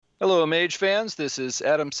Hello, Mage fans. This is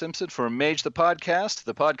Adam Simpson for Mage the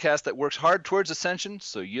podcast that works hard towards ascension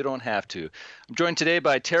so you don't have to. I'm joined today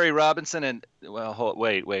by Terry Robinson and, well,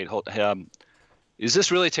 is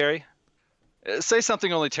this really Terry? Say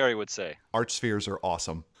something only Terry would say. Arch spheres are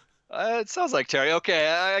awesome. It sounds like Terry. Okay,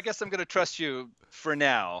 I guess I'm going to trust you for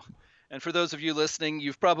now. And for those of you listening,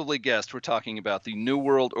 you've probably guessed we're talking about the New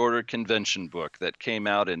World Order Convention book that came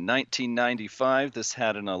out in 1995. This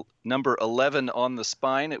had a number 11 on the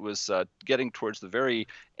spine. It was getting towards the very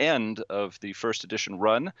end of the first edition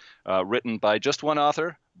run, written by just one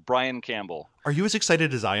author, Brian Campbell. Are you as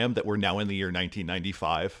excited as I am that we're now in the year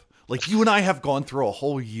 1995? Like, you and I have gone through a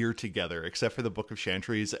whole year together, except for the Book of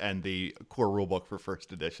Chantries and the core rulebook for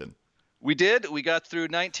first edition. We did. We got through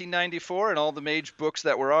 1994 and all the Mage books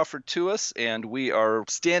that were offered to us, and we are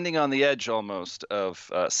standing on the edge almost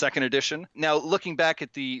of second edition. Now, looking back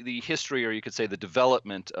at the history, or you could say the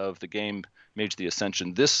development of the game Mage the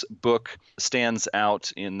Ascension, this book stands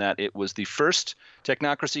out in that it was the first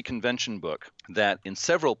Technocracy convention book that in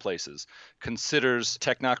several places considers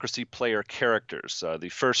Technocracy player characters. The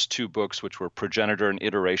first two books, which were Progenitor and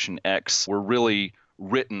Iteration X, were really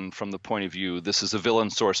written from the point of view, this is a villain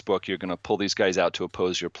source book, you're going to pull these guys out to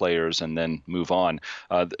oppose your players and then move on.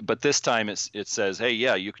 But this time it says, hey,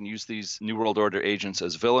 yeah, you can use these New World Order agents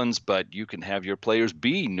as villains, but you can have your players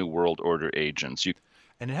be New World Order agents.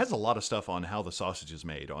 And it has a lot of stuff on how the sausage is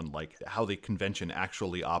made, on like how the convention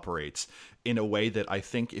actually operates in a way that I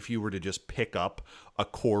think if you were to just pick up a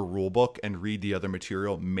core rulebook and read the other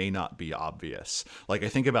material may not be obvious. Like, I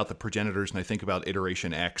think about the Progenitors and I think about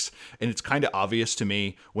Iteration X, and it's kind of obvious to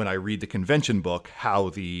me when I read the convention book how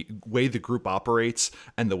the way the group operates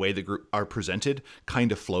and the way the group are presented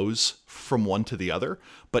kind of flows from one to the other.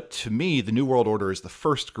 But to me, the New World Order is the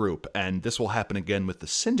first group, and this will happen again with the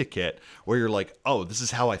Syndicate, where you're like, oh, this is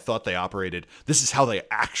how I thought they operated. This is how they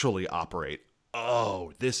actually operate.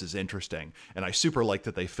 Oh, this is interesting. And I super like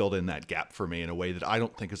that they filled in that gap for me in a way that I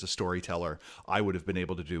don't think as a storyteller I would have been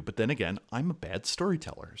able to do. But then again, I'm a bad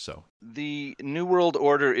storyteller, so. The New World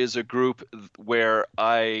Order is a group where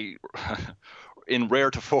I in rare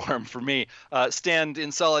to form for me, stand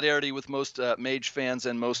in solidarity with most Mage fans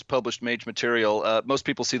and most published Mage material. Most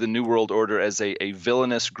people see the New World Order as a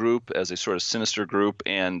villainous group, as a sort of sinister group,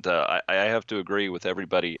 and I have to agree with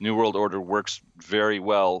everybody. New World Order works very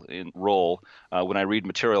well in role. When I read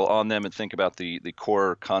material on them and think about the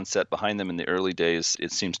core concept behind them in the early days,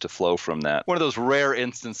 it seems to flow from that. One of those rare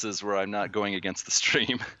instances where I'm not going against the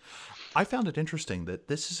stream. I found it interesting that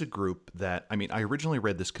this is a group that, I mean, I originally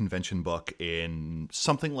read this convention book in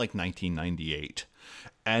something like 1998.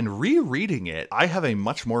 And rereading it, I have a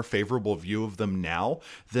much more favorable view of them now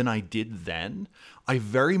than I did then. I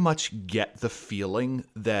very much get the feeling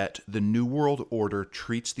that the New World Order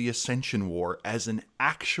treats the Ascension War as an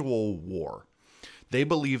actual war. They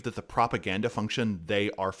believe that the propaganda function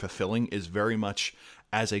they are fulfilling is very much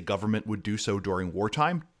as a government would do so during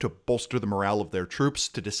wartime, to bolster the morale of their troops,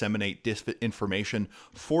 to disseminate information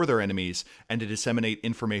for their enemies, and to disseminate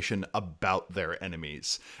information about their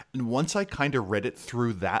enemies. And once I kind of read it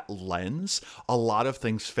through that lens, a lot of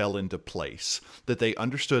things fell into place. That they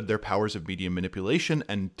understood their powers of medium manipulation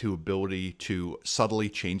and to ability to subtly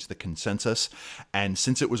change the consensus. And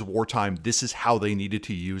since it was wartime, this is how they needed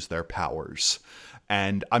to use their powers.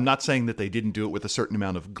 And I'm not saying that they didn't do it with a certain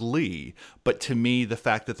amount of glee, but to me, the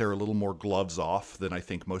fact that they're a little more gloves off than I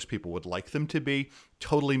think most people would like them to be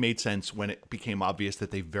totally made sense when it became obvious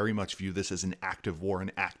that they very much view this as an active war,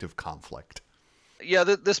 an active conflict. Yeah,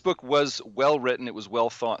 this book was well written. It was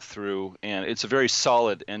well thought through, and it's a very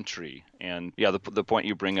solid entry. And yeah, the point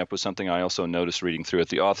you bring up was something I also noticed reading through it.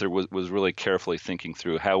 The author was really carefully thinking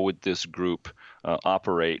through how would this group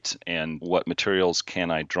operate and what materials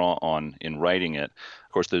can I draw on in writing it.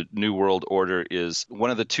 Of course, the New World Order is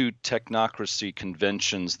one of the two technocracy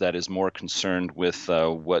conventions that is more concerned with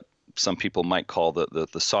what some people might call the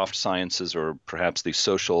soft sciences, or perhaps the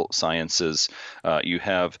social sciences. You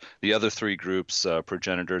have the other three groups,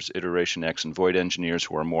 Progenitors, Iteration X, and Void Engineers,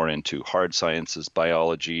 who are more into hard sciences,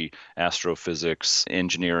 biology, astrophysics,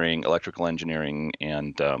 engineering, electrical engineering,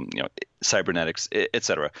 and cybernetics,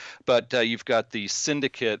 etc. But you've got the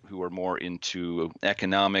Syndicate, who are more into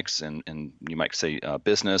economics and you might say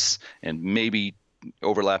business, and maybe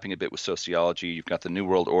overlapping a bit with sociology. You've got the New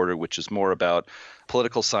World Order, which is more about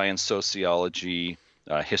political science, sociology,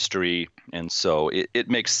 history, and so it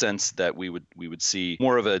makes sense that we would see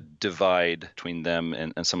more of a divide between them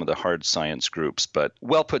and some of the hard science groups, but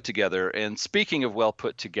well put together. And speaking of well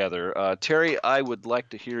put together, Terry, I would like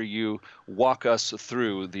to hear you walk us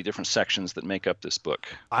through the different sections that make up this book.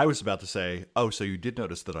 I was about to say, oh, so you did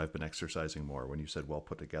notice that I've been exercising more when you said well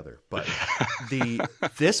put together. But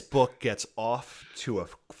this book gets off to a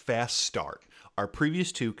fast start. Our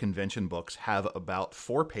previous two convention books have about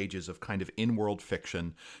 4 pages of kind of in-world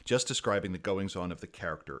fiction, just describing the goings-on of the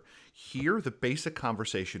character. Here, the basic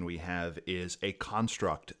conversation we have is a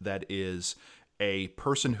construct that is a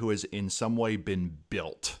person who has in some way been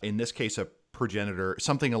built. In this case, a progenitor,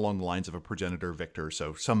 something along the lines of a progenitor victor,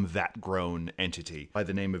 so some vat-grown entity by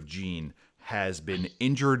the name of Jean, has been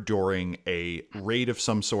injured during a raid of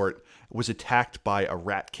some sort, was attacked by a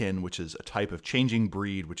ratkin, which is a type of changing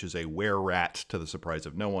breed, which is a were-rat, to the surprise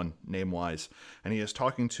of no one, name-wise. And he is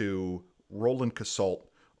talking to Roland Cassot,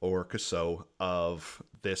 or Cassot, of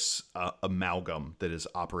this amalgam that is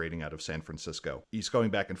operating out of San Francisco. He's going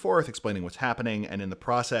back and forth, explaining what's happening, and in the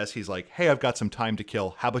process, he's like, hey, I've got some time to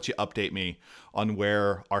kill. How about you update me on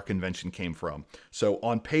where our convention came from? So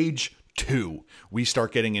on page 2, we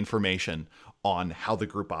start getting information on how the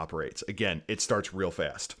group operates. Again, it starts real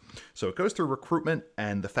fast. So it goes through recruitment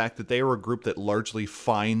and the fact that they are a group that largely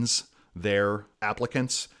finds their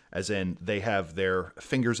applicants, as in they have their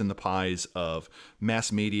fingers in the pies of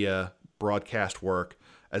mass media, broadcast work,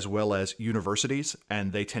 as well as universities,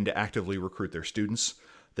 and they tend to actively recruit their students.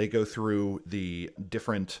 They go through the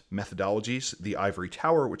different methodologies, the Ivory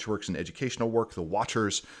Tower, which works in educational work, the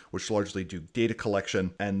Watchers, which largely do data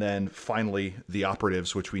collection, and then finally the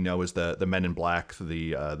Operatives, which we know as the Men in Black,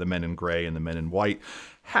 the Men in Gray, and the Men in White.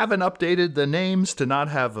 Haven't updated the names to not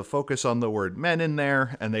have a focus on the word men in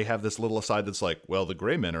there, and they have this little aside that's like, well, the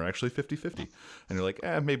gray men are actually 50-50. And you're like,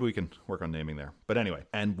 maybe we can work on naming there. But anyway,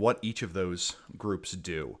 and what each of those groups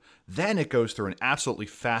do. Then it goes through an absolutely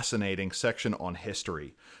fascinating section on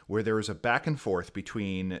history, where there is a back and forth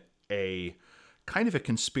between a kind of a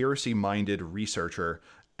conspiracy-minded researcher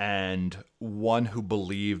and one who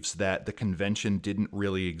believes that the convention didn't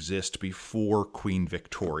really exist before Queen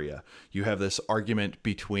Victoria. You have this argument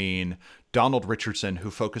between Donald Richardson, who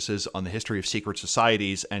focuses on the history of secret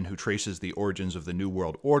societies and who traces the origins of the New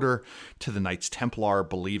World Order, to the Knights Templar,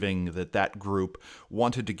 believing that that group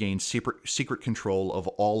wanted to gain secret control of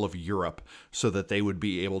all of Europe so that they would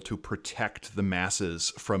be able to protect the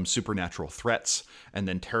masses from supernatural threats. And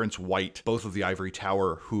then Terence White, both of the Ivory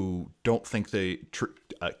Tower, who don't think the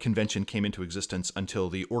convention came into existence until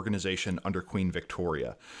the organization under Queen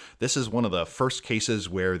Victoria. This is one of the first cases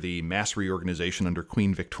where the mass reorganization under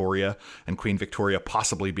Queen Victoria, and Queen Victoria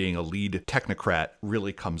possibly being a lead technocrat,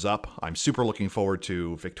 really comes up. I'm super looking forward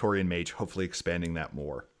to Victorian Mage hopefully expanding that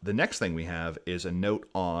more. The next thing we have is a note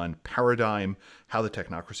on paradigm, how the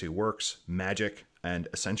technocracy works, magic, and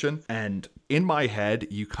ascension. And in my head,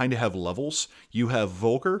 you kind of have levels. You have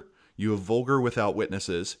vulgar without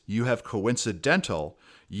witnesses, you have coincidental,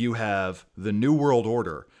 you have the New World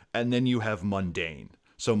Order, and then you have mundane.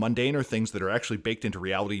 So mundane are things that are actually baked into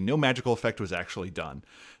reality. No magical effect was actually done.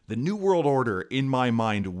 The New World Order, in my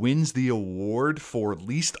mind, wins the award for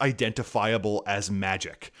least identifiable as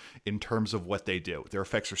magic in terms of what they do. Their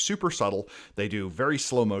effects are super subtle. They do very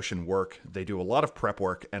slow motion work. They do a lot of prep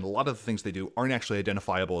work, and a lot of the things they do aren't actually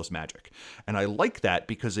identifiable as magic. And I like that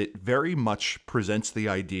because it very much presents the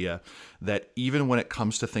idea that even when it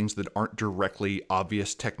comes to things that aren't directly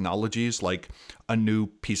obvious technologies, like a new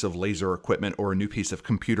piece of laser equipment or a new piece of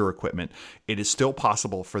computer equipment, it is still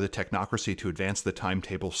possible for the technocracy to advance the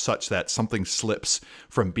timetable such that something slips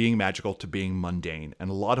from being magical to being mundane. And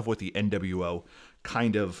a lot of what the NWO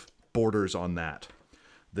kind of borders on that.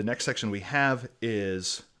 The next section we have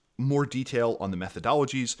is more detail on the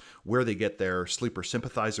methodologies, where they get their sleeper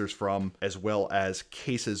sympathizers from, as well as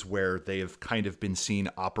cases where they have kind of been seen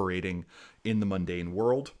operating in the mundane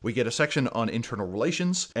world. We get a section on internal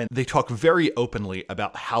relations, and they talk very openly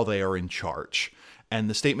about how they are in charge. And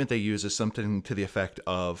the statement they use is something to the effect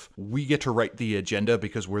of, we get to write the agenda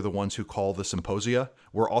because we're the ones who call the symposia.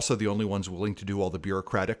 We're also the only ones willing to do all the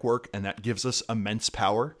bureaucratic work, and that gives us immense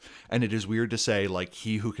power. And it is weird to say, like,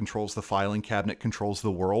 he who controls the filing cabinet controls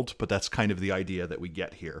the world, but that's kind of the idea that we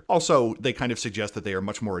get here. Also, they kind of suggest that they are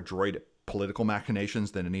much more adroit at political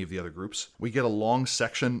machinations than any of the other groups. We get a long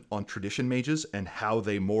section on tradition mages and how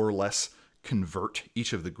they more or less convert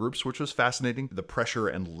each of the groups, which was fascinating. The pressure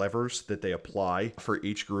and levers that they apply for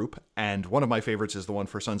each group. And one of my favorites is the one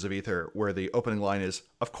for Sons of Ether, where the opening line is,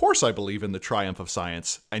 "Of course I believe in the triumph of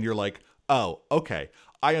science." And you're like, oh, okay,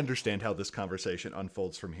 I understand how this conversation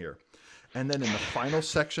unfolds from here. And then in the final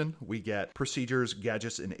section, we get procedures,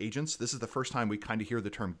 gadgets, and agents. This is the first time we kind of hear the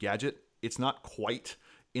term gadget. It's not quite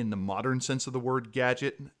in the modern sense of the word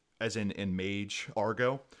gadget, as in Mage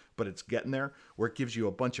Argo, but it's getting there, where it gives you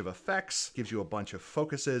a bunch of effects, gives you a bunch of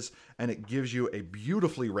focuses, and it gives you a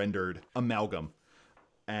beautifully rendered amalgam,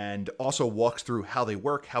 and also walks through how they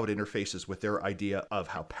work, how it interfaces with their idea of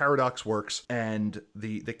how Paradox works. And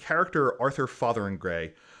the character Arthur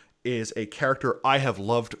Fotheringay is a character I have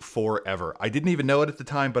loved forever. I didn't even know it at the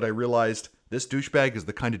time, but I realized this douchebag is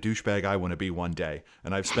the kind of douchebag I want to be one day.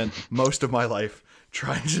 And I've spent most of my life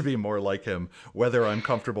trying to be more like him, whether I'm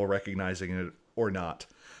comfortable recognizing it or not.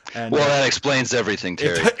 And, well, that explains everything,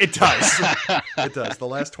 Terry. It does. It does. The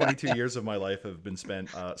last 22 years of my life have been spent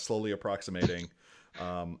slowly approximating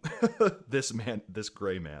this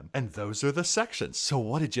gray man. And those are the sections. So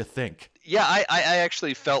what did you think? Yeah, I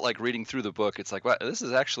actually felt like reading through the book. It's like, wow, this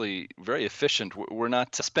is actually very efficient. We're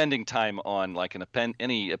not spending time on like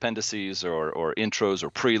any appendices or intros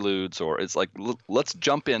or preludes, or it's like, let's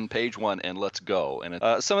jump in page one and let's go.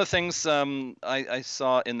 And some of the things I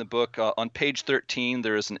saw in the book, on page 13,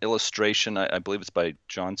 there is an illustration, I believe it's by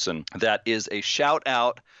Johnson, that is a shout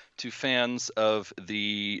out to fans of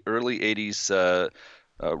the early 80s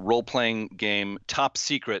role-playing game Top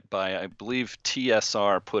Secret by, I believe,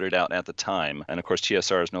 TSR put it out at the time. And, of course,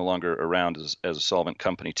 TSR is no longer around as a solvent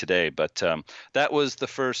company today. But that was the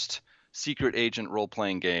first secret agent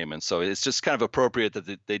role-playing game. And so it's just kind of appropriate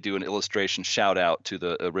that they do an illustration shout-out to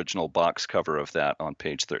the original box cover of that on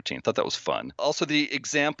page 13. I thought that was fun. Also, the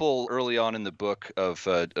example early on in the book of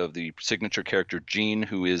the signature character Gene,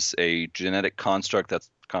 who is a genetic construct,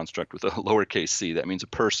 that's construct with a lowercase c. That means a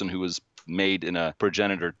person who was made in a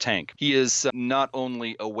progenitor tank. He is not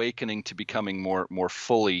only awakening to becoming more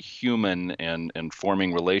fully human and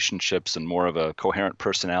forming relationships and more of a coherent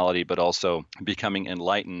personality, but also becoming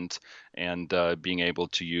enlightened and being able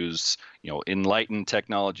to use, enlightened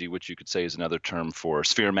technology, which you could say is another term for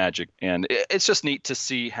sphere magic. And it's just neat to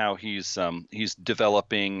see how he's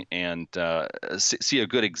developing and see a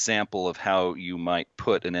good example of how you might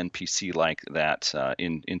put an NPC like that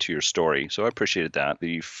into your story. So I appreciated that.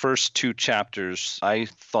 The first two chapters I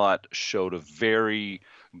thought showed a very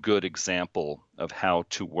good example of how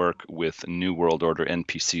to work with New World Order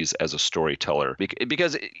NPCs as a storyteller.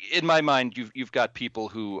 Because in my mind, you've got people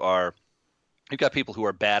who are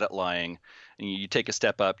bad at lying, and you take a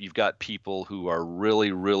step up. You've got people who are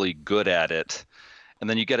really, really good at it. And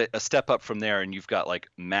then you get a step up from there, and you've got like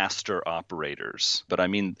master operators. But I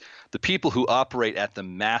mean, the people who operate at the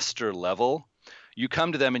master level, you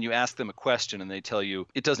come to them and you ask them a question, and they tell you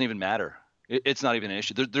it doesn't even matter. It's not even an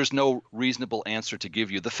issue. There's no reasonable answer to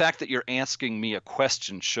give you. The fact that you're asking me a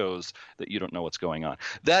question shows that you don't know what's going on.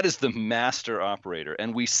 That is the master operator.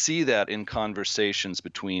 And we see that in conversations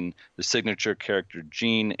between the signature character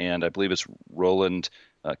Gene and I believe it's Roland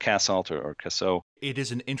Cassalt or Cassot. It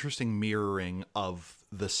is an interesting mirroring of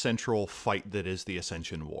the central fight that is the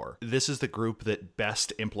Ascension War. This is the group that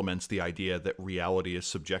best implements the idea that reality is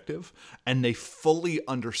subjective, and they fully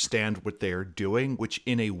understand what they're doing, which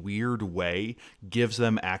in a weird way gives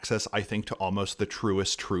them access, I think, to almost the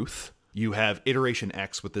truest truth. You have Iteration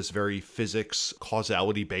X with this very physics,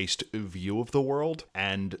 causality-based view of the world,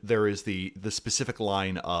 and there is the specific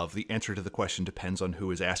line of the answer to the question depends on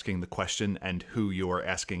who is asking the question and who you are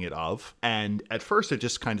asking it of. And at first it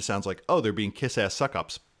just kind of sounds like, oh, they're being kiss-ass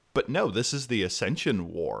suck-ups. But no, this is the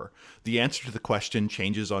Ascension War. The answer to the question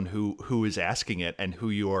changes on who is asking it and who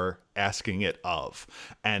you are asking it of.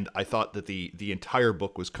 And I thought that the entire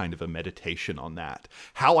book was kind of a meditation on that.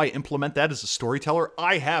 How I implement that as a storyteller,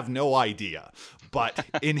 I have no idea. But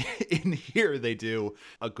in here, they do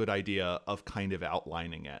a good idea of kind of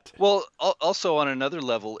outlining it. Well, also on another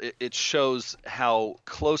level, it shows how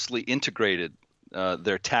closely integrated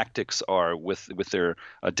their tactics are with their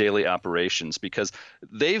daily operations, because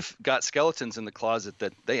they've got skeletons in the closet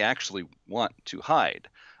that they actually want to hide.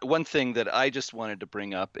 One thing that I just wanted to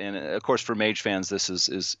bring up, and of course for Mage fans, this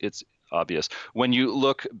is it's obvious. When you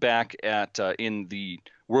look back at in the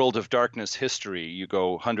World of Darkness history, you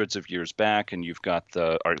go hundreds of years back, and you've got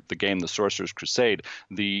the game The Sorcerer's Crusade.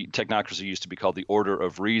 The technocracy used to be called the Order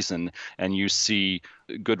of Reason, and you see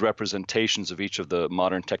good representations of each of the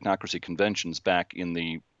modern technocracy conventions back in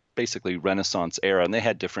the basically Renaissance era, and they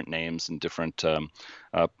had different names and different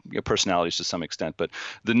personalities to some extent. But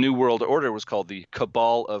the New World Order was called the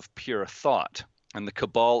Cabal of Pure Thought. And the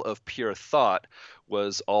Cabal of Pure Thought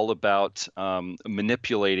was all about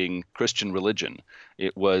manipulating Christian religion.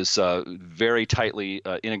 It was very tightly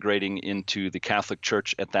integrating into the Catholic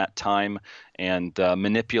Church at that time and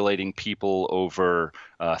manipulating people over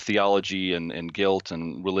theology and guilt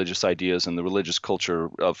and religious ideas and the religious culture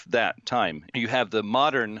of that time. You have the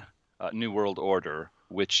modern New World Order,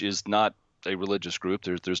 which is not a religious group.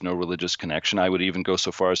 There's no religious connection. I would even go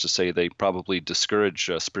so far as to say they probably discourage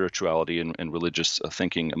spirituality and religious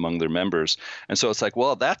thinking among their members. And so it's like,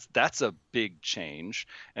 well, that's a big change.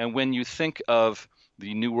 And when you think of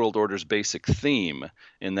the New World Order's basic theme,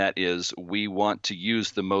 and that is we want to use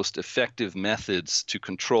the most effective methods to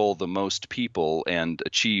control the most people and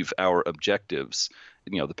achieve our objectives.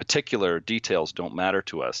 The particular details don't matter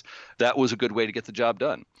to us. That was a good way to get the job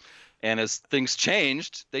done. And as things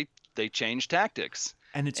changed, they changed tactics.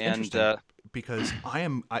 And it's interesting because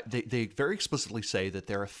they very explicitly say that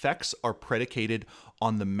their effects are predicated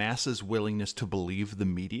on the masses' willingness to believe the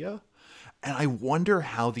media. And I wonder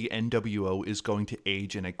how the NWO is going to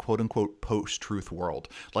age in a quote-unquote post-truth world.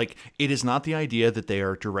 Like, it is not the idea that they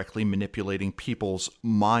are directly manipulating people's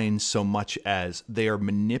minds so much as they are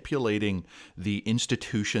manipulating the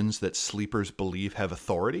institutions that sleepers believe have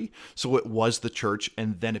authority. So it was the church,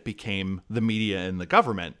 and then it became the media and the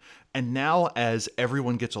government. And now, as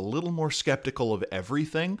everyone gets a little more skeptical of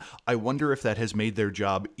everything, I wonder if that has made their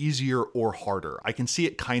job easier or harder. I can see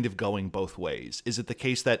it kind of going both ways. Is it the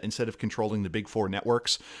case that instead of controlling the big four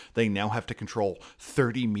networks, they now have to control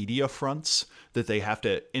 30 media fronts, that they have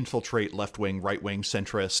to infiltrate left-wing, right-wing,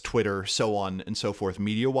 centrist, Twitter, so on and so forth,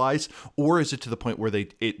 media-wise? Or is it to the point where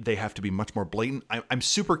they have to be much more blatant? I'm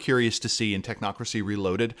super curious to see in Technocracy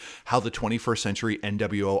Reloaded how the 21st century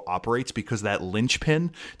NWO operates, because that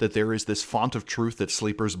linchpin that there is this font of truth that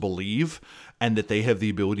sleepers believe and that they have the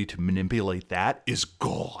ability to manipulate that is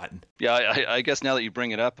gone. Yeah, I guess now that you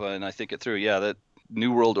bring it up and I think it through, that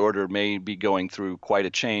New World Order may be going through quite a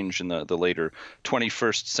change in the later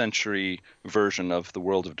 21st century version of the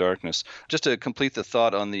World of Darkness. Just to complete the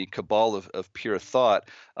thought on the cabal of pure thought,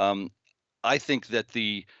 I think that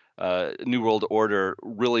the New World Order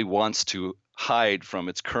really wants to hide from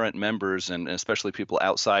its current members and especially people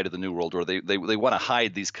outside of the New World Order. They want to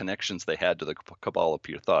hide these connections they had to the cabal of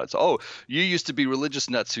pure thought. It's, oh, you used to be religious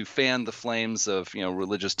nuts who fanned the flames of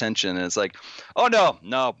religious tension, and it's like, oh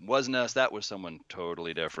no, wasn't us. That was someone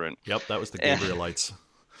totally different. Yep, that was the Gabrielites.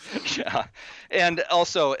 Yeah, and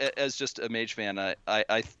also as just a Mage fan,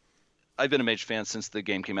 I've been a Mage fan since the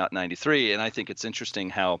game came out in '93, and I think it's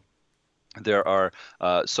interesting how there are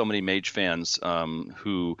so many Mage fans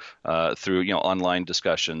who, through online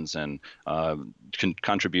discussions and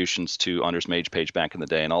contributions to Honor's Mage page back in the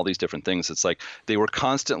day and all these different things, it's like they were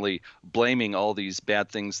constantly blaming all these bad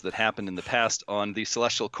things that happened in the past on the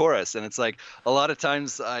Celestial Chorus. And it's like a lot of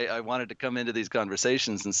times I wanted to come into these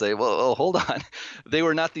conversations and say, well, hold on. They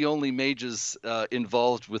were not the only mages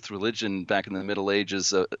involved with religion back in the Middle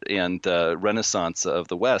Ages and Renaissance of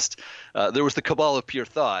the West. There was the Cabal of Pure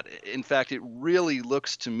Thought. In fact, it really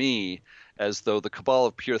looks to me as though the Cabal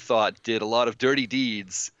of Pure Thought did a lot of dirty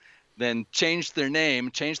deeds, then changed their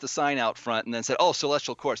name, changed the sign out front, and then said, oh,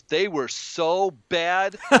 Celestial Chorus. They were so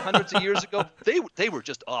bad hundreds of years ago. They were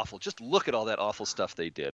just awful. Just look at all that awful stuff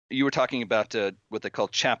they did. You were talking about what they call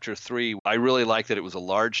Chapter 3. I really like that it was a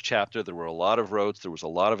large chapter. There were a lot of roads. There was a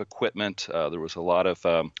lot of equipment. There was a lot of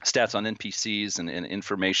stats on NPCs and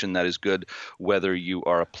information that is good, whether you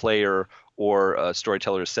are a player or a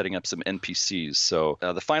storyteller is setting up some NPCs. So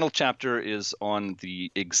the final chapter is on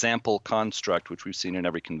the example construct, which we've seen in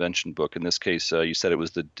every convention book. In this case, you said it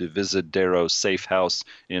was the Divisadero Safe House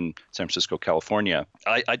in San Francisco, California.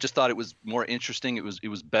 I just thought it was more interesting. It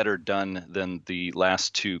was better done than the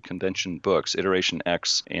last two convention books, Iteration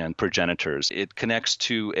X and Progenitors. It connects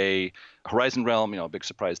to a Horizon Realm, a big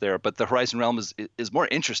surprise there. But the Horizon Realm is more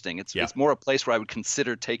interesting. It's more a place where I would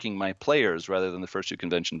consider taking my players rather than the first two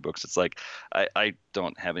convention books. It's like I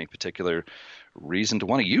don't have any particular reason to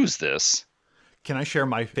want to use this. Can I share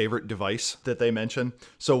my favorite device that they mention?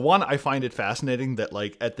 So one, I find it fascinating that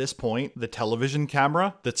at this point, the television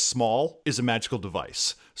camera that's small is a magical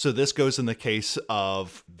device. So this goes in the case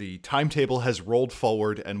of the timetable has rolled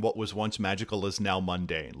forward and what was once magical is now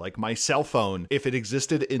mundane. Like my cell phone, if it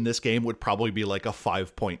existed in this game, would probably be like a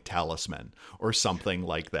 5-point talisman or something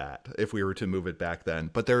like that if we were to move it back then.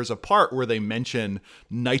 But there's a part where they mention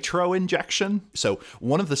nitro injection. So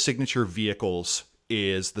one of the signature vehicles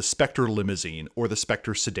is the Spectre limousine or the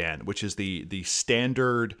Spectre sedan, which is the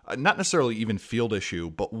standard, not necessarily even field issue,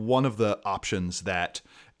 but one of the options that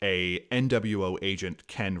a NWO agent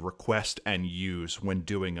can request and use when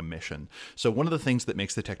doing a mission. So one of the things that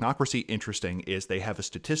makes the Technocracy interesting is they have a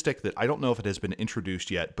statistic that I don't know if it has been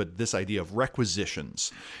introduced yet, but this idea of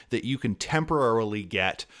requisitions, that you can temporarily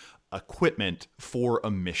get equipment for a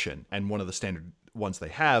mission. And one of the standard ones they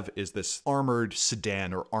have is this armored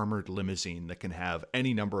sedan or armored limousine that can have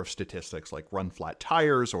any number of statistics like run flat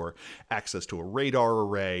tires or access to a radar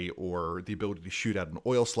array or the ability to shoot out an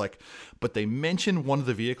oil slick. But they mention one of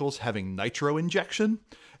the vehicles having nitro injection.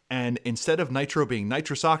 And instead of nitro being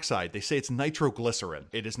nitrous oxide, they say it's nitroglycerin.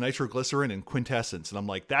 It is nitroglycerin in quintessence. And I'm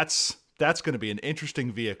like, that's going to be an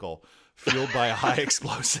interesting vehicle fueled by a high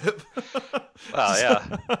explosive. Wow,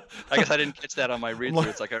 yeah. I guess I didn't catch that on my read through.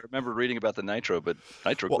 It's like I remember reading about the nitro, but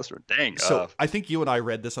nitroglycerin, dang. So I think you and I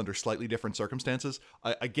read this under slightly different circumstances.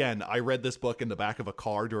 I read this book in the back of a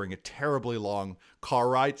car during a terribly long car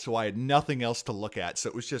ride, so I had nothing else to look at. So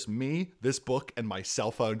it was just me, this book, and my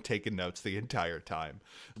cell phone taking notes the entire time.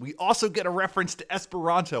 We also get a reference to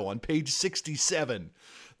Esperanto on page 67,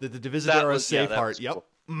 that the Divisadero Safeheart. Yep. Cool.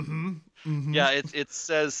 Mm-hmm. Mm-hmm. Yeah, it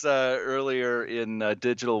says earlier in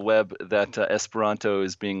Digital Web that Esperanto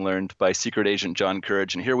is being learned by Secret Agent John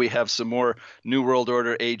Courage, and here we have some more New World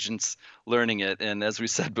Order agents learning it. And as we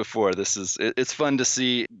said before, it's fun to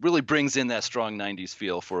see. Really brings in that strong 90s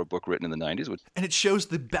feel for a book written in the 90s. And it shows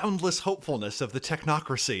the boundless hopefulness of the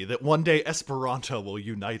Technocracy that one day Esperanto will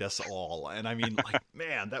unite us all. And I mean, like,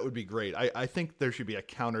 man, that would be great. I think there should be a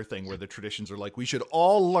counter thing where the traditions are like, we should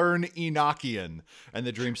all learn Enochian, and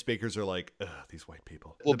the Dream Speakers are like, ugh, these white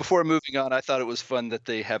people. Well, before moving on, I thought it was fun that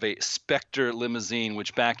they have a Spectre limousine,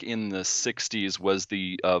 which back in the 60s was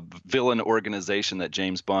the villain organization that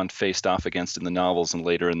James Bond faced off against in the novels and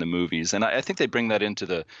later in the movies. And I think they bring that into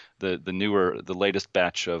the latest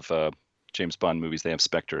batch of James Bond movies. They have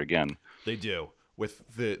Spectre again. They do. With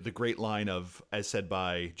the great line of, as said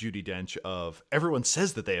by Judi Dench, of everyone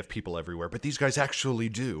says that they have people everywhere, but these guys actually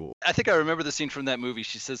do. I think I remember the scene from that movie.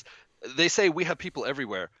 She says, they say we have people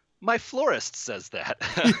everywhere. My florist says that.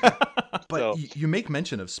 But you make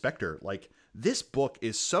mention of Spectre. Like, this book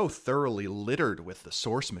is so thoroughly littered with the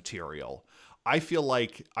source material. I feel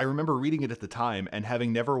like I remember reading it at the time and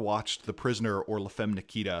having never watched The Prisoner or La Femme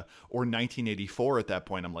Nikita or 1984 at that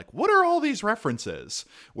point. I'm like, what are all these references?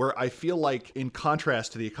 Where I feel like, in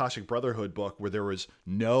contrast to the Akashic Brotherhood book, where there was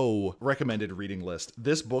no recommended reading list,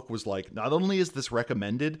 this book was like, not only is this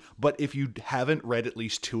recommended, but if you haven't read at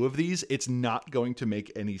least 2 of these, it's not going to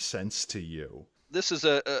make any sense to you. This is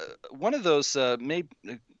one of those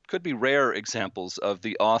could be rare examples of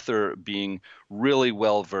the author being really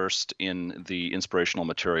well versed in the inspirational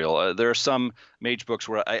material. There are some Mage books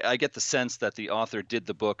where I get the sense that the author did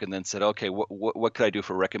the book and then said, okay, what could I do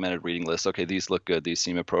for a recommended reading list? Okay, these look good, these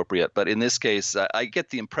seem appropriate. But in this case, I get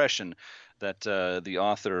the impression that the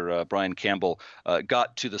author, Brian Campbell,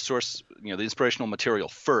 got to the source, the inspirational material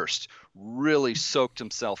first, really soaked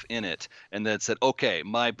himself in it, and then said, okay,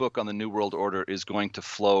 my book on the New World Order is going to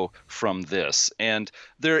flow from this. And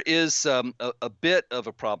there is a bit of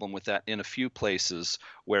a problem with that in a few places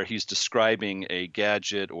where he's describing a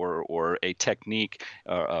gadget or a technique,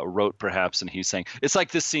 rote perhaps, and he's saying, it's like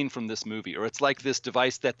this scene from this movie, or it's like this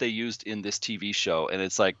device that they used in this TV show. And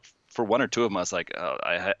it's like, for 1 or 2 of them, I was like, oh,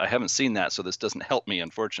 I haven't seen that, so this doesn't help me,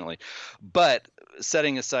 unfortunately. But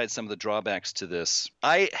setting aside some of the drawbacks to this,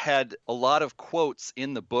 I had a lot of quotes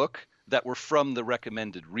in the book that were from the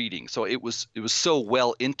recommended reading. So it was so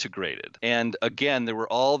well integrated. And again, there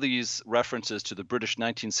were all these references to the British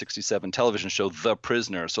 1967 television show, The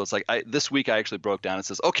Prisoner. So it's like, this week I actually broke down and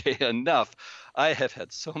says, okay, enough. I have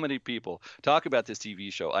had so many people talk about this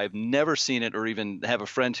TV show. I've never seen it or even have a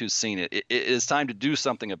friend who's seen it. It is time to do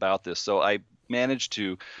something about this. So I managed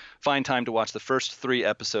to find time to watch the first 3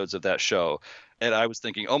 episodes of that show. And I was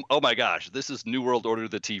thinking, oh my gosh, this is New World Order,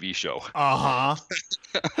 the TV show. Uh-huh.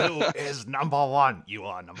 Who is number 1? You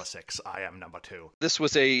are number 6. I am number 2. This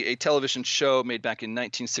was a television show made back in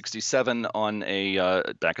 1967 on a,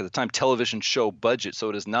 back at the time, television show budget. So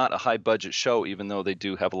it is not a high-budget show, even though they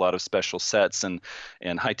do have a lot of special sets and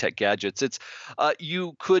high-tech gadgets. It's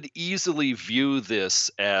you could easily view this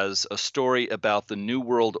as a story about the New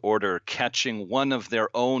World Order catching one of their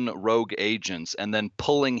own rogue agents and then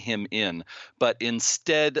pulling him in. But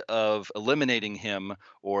instead of eliminating him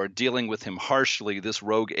or dealing with him harshly, this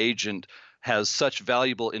rogue agent has such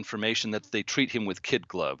valuable information that they treat him with kid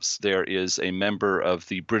gloves. There is a member of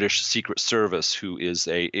the British Secret Service who is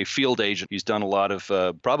a field agent. He's done a lot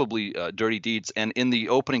of probably dirty deeds. And in the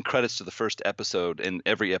opening credits to the first episode, in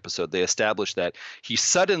every episode, they establish that he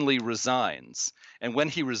suddenly resigns. And when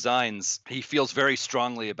he resigns, he feels very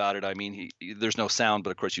strongly about it. I mean, there's no sound,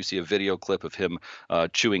 but of course you see a video clip of him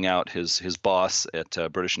chewing out his boss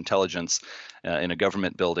at British intelligence in a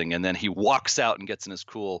government building. And then he walks out and gets in his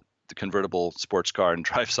cool convertible sports car and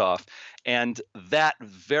drives off. And that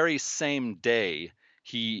very same day,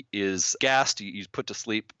 he is gassed. He's put to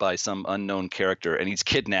sleep by some unknown character, and he's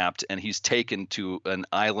kidnapped, and he's taken to an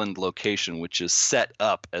island location, which is set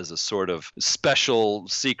up as a sort of special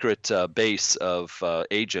secret base of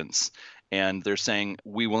agents. And they're saying,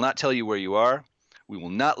 we will not tell you where you are. We will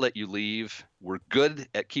not let you leave. We're good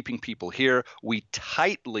at keeping people here. We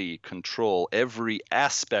tightly control every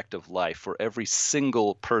aspect of life for every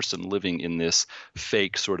single person living in this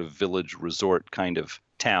fake sort of village resort kind of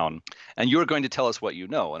town. And you're going to tell us what you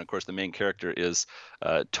know. And of course, the main character is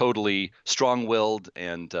totally strong-willed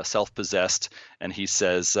and self-possessed. And he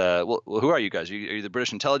says, well, who are you guys? Are you the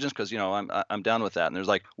British intelligence? Because, I'm down with that. And there's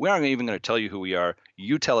like, we aren't even going to tell you who we are.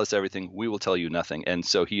 You tell us everything. We will tell you nothing. And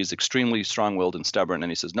so he is extremely strong-willed and stubborn.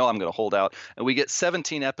 And he says, no, I'm going to hold out. And we get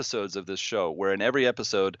 17 episodes of this show, where in every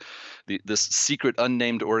episode, this secret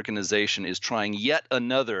unnamed organization is trying yet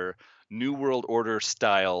another New World Order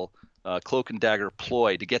style cloak and dagger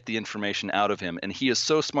ploy to get the information out of him. And he is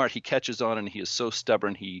so smart, he catches on, and he is so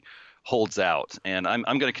stubborn, he holds out. And I'm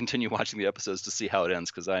going to continue watching the episodes to see how it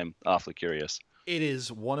ends, because I'm awfully curious. It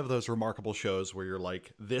is one of those remarkable shows where you're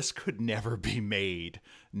like, this could never be made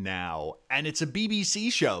now. And it's a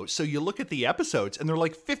BBC show. So you look at the episodes and they're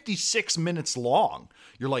like 56 minutes long.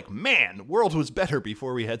 You're like, man, the world was better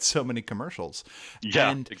before we had so many commercials.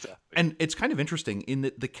 Yeah, exactly. And it's kind of interesting in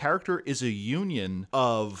that the character is a union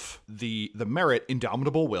of the merit,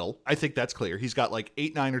 indomitable will. I think that's clear. He's got like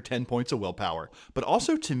 8, 9, or 10 points of willpower. But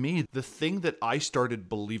also to me, the thing that I started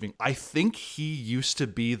believing, I think he used to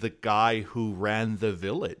be the guy who ran the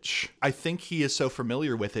village. I think he is so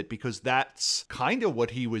familiar with it because that's kind of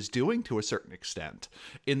what he was doing to a certain extent.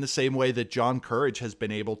 In the same way that John Courage has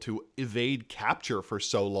been able to evade capture for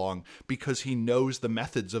so long because he knows the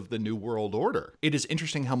methods of the New World Order. It is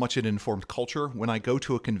interesting how much it informed culture. When I go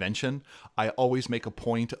to a convention, I always make a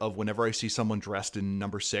point of, whenever I see someone dressed in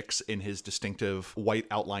number 6 in his distinctive white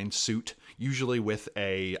outlined suit, usually with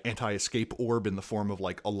a anti-escape orb in the form of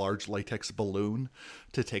like a large latex balloon,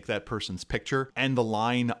 to take that person's picture. And the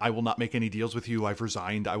line, I will not make any deals with you, I've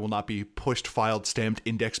resigned, I will not be pushed, filed, stamped,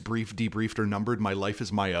 indexed, briefed, debriefed, or numbered, my life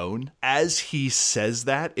is my own. As he says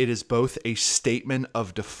that, it is both a statement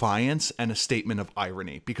of defiance and a statement of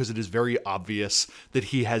irony, because it is very obvious that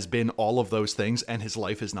he has been all of those things and his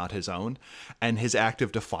life is not his own. And his act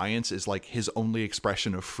of defiance is like his only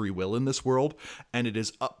expression of free will in this world. And it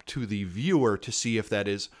is up to the viewer to see if that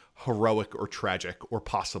is heroic or tragic, or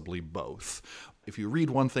possibly both. If you read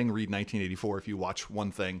one thing, read 1984. If you watch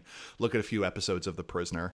one thing, look at a few episodes of The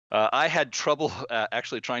Prisoner. I had trouble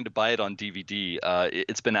actually trying to buy it on DVD.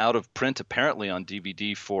 It's been out of print apparently on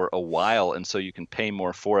DVD for a while, and so you can pay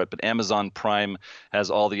more for it. But Amazon Prime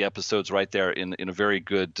has all the episodes right there in a very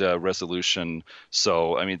good resolution.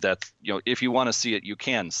 So, I mean, that's, if you want to see it, you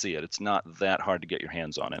can see it. It's not that hard to get your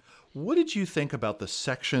hands on it. What did you think about the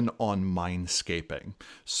section on mindscaping?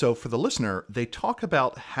 So for the listener, they talk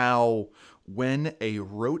about how when a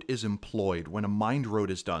rote is employed, when a mind rote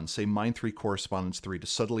is done, say Mind 3 Correspondence 3, to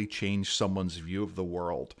subtly change someone's view of the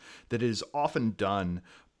world, that it is often done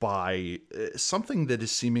by something that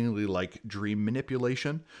is seemingly like dream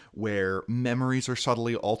manipulation, where memories are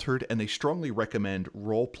subtly altered, and they strongly recommend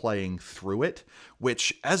role-playing through it,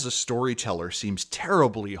 which as a storyteller seems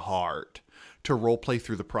terribly hard to roleplay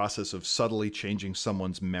through the process of subtly changing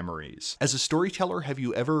someone's memories. As a storyteller, have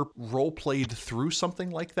you ever roleplayed through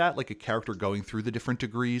something like that, like a character going through the different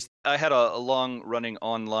degrees? I had a long-running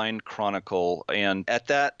online chronicle, and at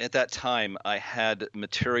that time, I had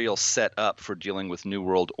material set up for dealing with New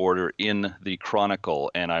World Order in the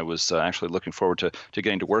chronicle, and I was actually looking forward to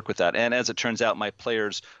getting to work with that. And as it turns out, my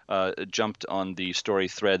players jumped on the story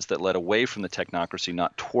threads that led away from the technocracy,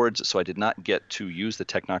 not towards it, so I did not get to use the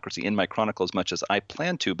technocracy in my chronicle as much as I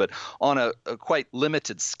planned to, but on a quite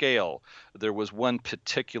limited scale. There was one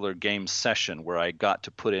particular game session where I got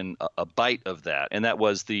to put in a bite of that, and that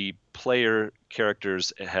was the player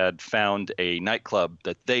characters had found a nightclub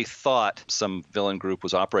that they thought some villain group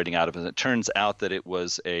was operating out of, and it turns out that it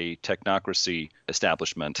was a technocracy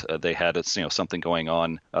establishment. They had something going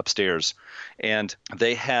on upstairs, and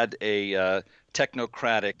they had a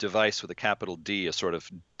technocratic device with a capital D, a sort of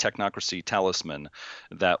technocracy talisman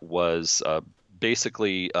that was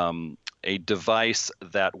basically a device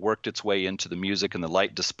that worked its way into the music and the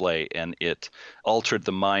light display, and it altered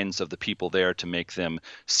the minds of the people there to make them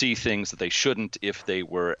see things that they shouldn't if they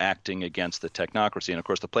were acting against the technocracy. And of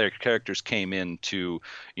course, the player characters came in to,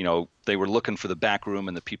 they were looking for the back room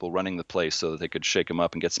and the people running the place so that they could shake them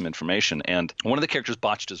up and get some information. And one of the characters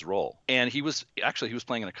botched his role, and he was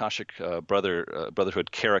playing an Akashic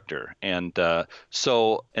Brotherhood character, and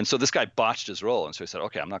so this guy botched his role, and so I said,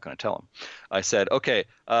 okay, I'm not going to tell him. I said, okay.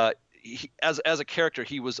 As a character,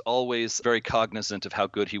 he was always very cognizant of how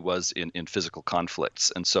good he was in physical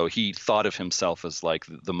conflicts. And so he thought of himself as like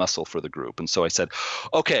the muscle for the group. And so I said,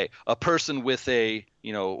 okay, a person with a,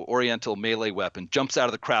 Oriental melee weapon jumps out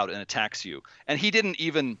of the crowd and attacks you. And he didn't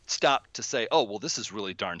even stop to say, oh, well, this is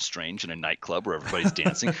really darn strange in a nightclub where everybody's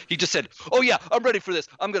dancing. He just said, oh, yeah, I'm ready for this.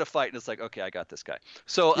 I'm going to fight. And it's like, okay, I got this guy.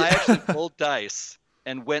 So I actually rolled dice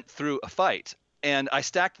and went through a fight. And I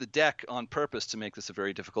stacked the deck on purpose to make this a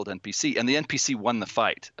very difficult NPC. And the NPC won the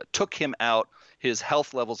fight, took him out. His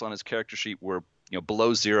health levels on his character sheet were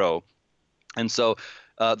below 0. And so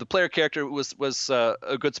the player character was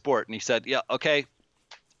a good sport. And he said, yeah, okay,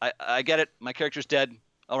 I get it. My character's dead.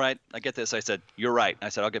 All right, I get this. I said, you're right. I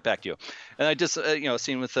said, I'll get back to you. And I just,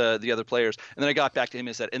 scene with the other players. And then I got back to him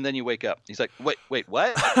and said, and then you wake up. He's like, wait,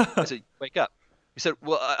 what? I said, wake up. He said,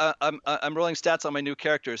 well, I'm rolling stats on my new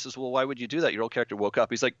character. He says, well, why would you do that? Your old character woke up.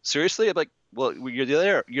 He's like, seriously? I'm like, well, you're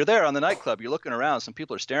there on the nightclub. You're looking around. Some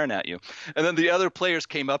people are staring at you. And then the other players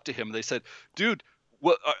came up to him and they said, dude,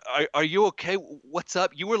 what, are you okay? What's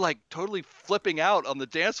up? You were like totally flipping out on the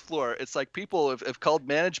dance floor. It's like people have called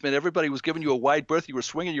management. Everybody was giving you a wide berth. You were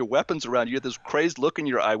swinging your weapons around. You had this crazed look in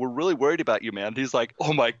your eye. We're really worried about you, man. He's like,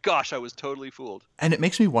 oh my gosh, I was totally fooled. And it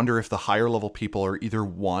makes me wonder if the higher level people are either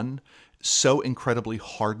so incredibly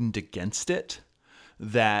hardened against it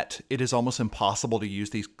that it is almost impossible to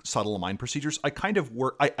use these subtle mind procedures. I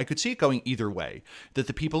could see it going either way, that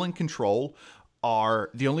the people in control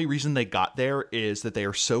are, the only reason they got there is that they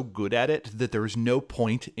are so good at it that there is no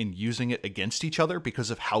point in using it against each other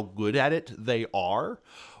because of how good at it they are.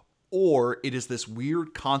 Or it is this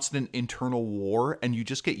weird constant internal war and you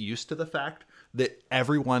just get used to the fact that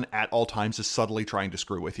everyone at all times is subtly trying to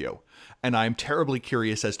screw with you. And I'm terribly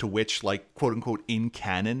curious as to which, like, quote unquote, in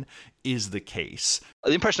canon is the case.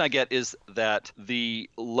 The impression I get is that the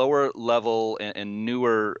lower level and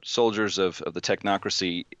newer soldiers of the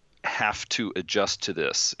technocracy have to adjust to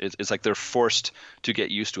this. It's like they're forced to get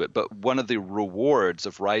used to it. But one of the rewards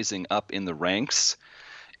of rising up in the ranks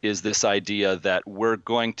is this idea that we're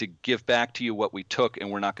going to give back to you what we took and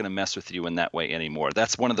we're not going to mess with you in that way anymore.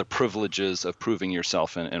 That's one of the privileges of proving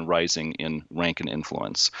yourself and rising in rank and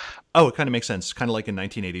influence. Oh, it kind of makes sense. Kind of like in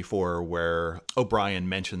 1984 where O'Brien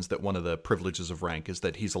mentions that one of the privileges of rank is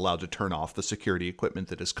that he's allowed to turn off the security equipment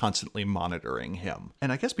that is constantly monitoring him.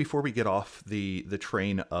 And I guess before we get off the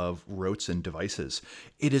train of rotes and devices,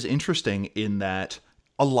 it is interesting in that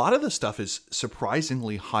a lot of the stuff is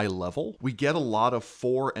surprisingly high level. We get a lot of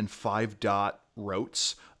 4 and 5 dot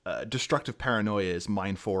rotes. Destructive Paranoia is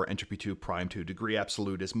Mind 4, Entropy 2, Prime 2. Degree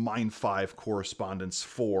Absolute is Mind 5, Correspondence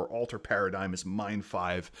 4. Alter Paradigm is Mind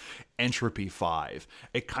 5, Entropy 5.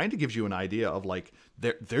 It kind of gives you an idea of like,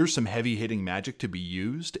 there's some heavy-hitting magic to be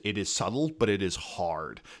used. It is subtle, but it is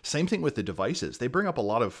hard. Same thing with the devices. They bring up a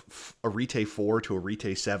lot of Arete 4 to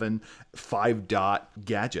Arete 7, 5 dot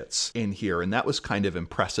gadgets in here, and that was kind of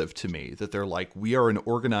impressive to me, that they're like, we are an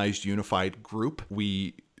organized, unified group.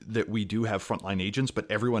 We do have frontline agents, but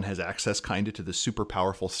everyone has access kind of to the super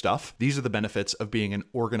powerful stuff. These are the benefits of being an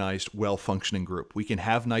organized, well-functioning group. We can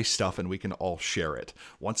have nice stuff and we can all share it.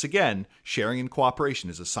 Once again, sharing and cooperation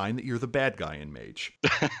is a sign that you're the bad guy in Mage.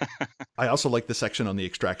 I also like the section on the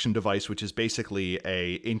extraction device, which is basically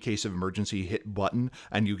a, in case of emergency, hit button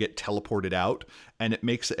and you get teleported out. And it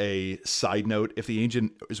makes a side note, if the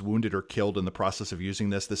agent is wounded or killed in the process of using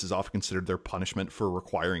this, this is often considered their punishment for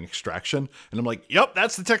requiring extraction. And I'm like, yep,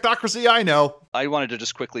 that's the technocracy I know. I wanted to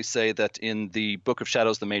just quickly say that in the Book of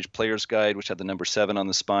Shadows, the Mage Player's Guide, which had the number 7 on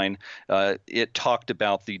the spine, it talked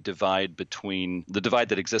about the divide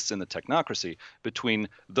that exists in the technocracy between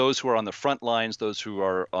those who are on the front lines, those who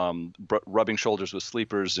are rubbing shoulders with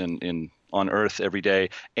sleepers in on Earth every day,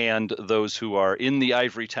 and those who are in the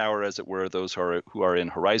ivory tower, as it were, those who are in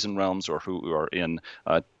Horizon Realms or who are in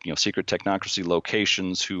secret technocracy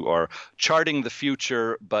locations, who are charting the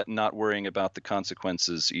future but not worrying about the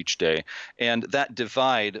consequences each day. And that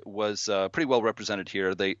divide was pretty well represented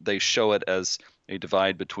here. They show it as a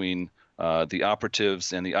divide between the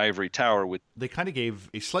operatives and the ivory tower. They kind of gave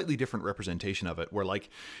a slightly different representation of it, where like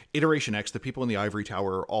Iteration X, the people in the ivory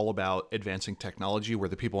tower are all about advancing technology, where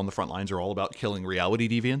the people on the front lines are all about killing reality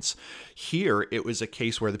deviants. Here, it was a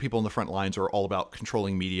case where the people on the front lines are all about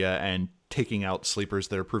controlling media and taking out sleepers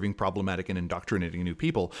that are proving problematic and indoctrinating new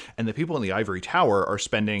people. And the people in the ivory tower are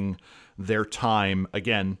spending their time,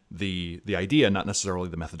 again, the idea, not necessarily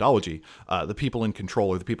the methodology, the people in control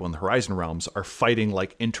or the people in the Horizon Realms are fighting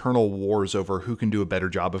like internal wars over who can do a better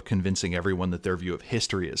job of convincing everyone that their view of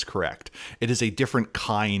history is correct. It is a different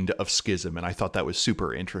kind of schism, and I thought that was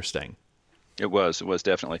super interesting. It was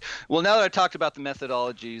definitely. Well, now that I've talked about the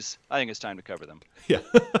methodologies, I think it's time to cover them. Yeah.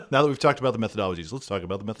 Now that we've talked about the methodologies, let's talk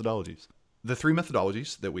about the methodologies. The three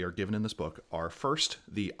methodologies that we are given in this book are, first,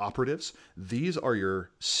 the operatives. These are your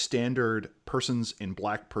standard persons in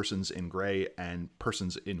black, persons in gray, and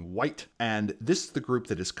persons in white. And this is the group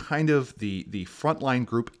that is kind of the frontline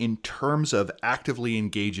group in terms of actively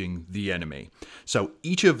engaging the enemy. So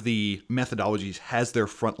each of the methodologies has their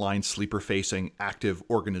frontline sleeper-facing active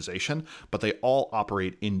organization, but they all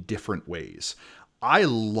operate in different ways. I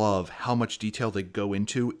love how much detail they go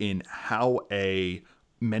into in how a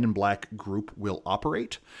Men in Black group will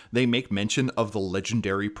operate. They make mention of the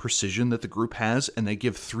legendary precision that the group has, and they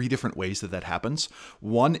give three different ways that happens.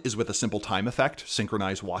 One is with a simple time effect,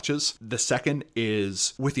 synchronized watches. The second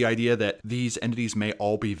is with the idea that these entities may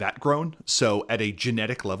all be vat-grown, so at a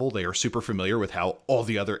genetic level, they are super familiar with how all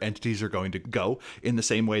the other entities are going to go, in the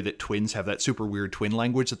same way that twins have that super weird twin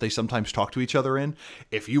language that they sometimes talk to each other in.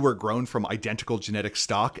 If you were grown from identical genetic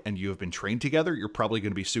stock and you have been trained together, you're probably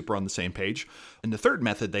going to be super on the same page. And the third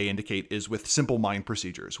method they indicate is with simple mind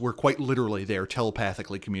procedures, where quite literally they are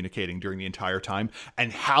telepathically communicating during the entire time,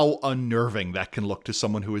 and how unnerving that can look to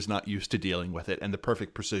someone who is not used to dealing with it, and the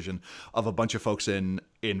perfect precision of a bunch of folks in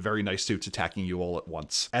very nice suits attacking you all at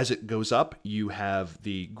once. As it goes up, you have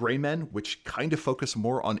the gray men, which kind of focus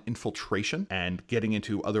more on infiltration and getting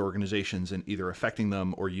into other organizations and either affecting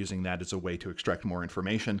them or using that as a way to extract more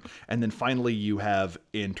information. And then finally, you have,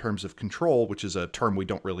 in terms of control, which is a term we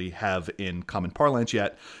don't really have in common parlance yet,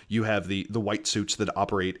 you have the white suits that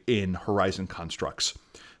operate in Horizon constructs.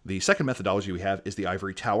 The second methodology we have is the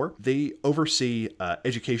Ivory Tower. They oversee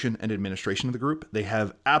education and administration of the group. They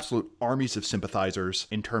have absolute armies of sympathizers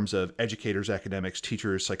in terms of educators, academics,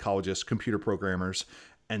 teachers, psychologists, computer programmers,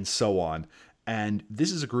 and so on. And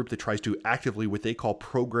this is a group that tries to actively what they call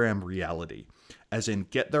program reality, as in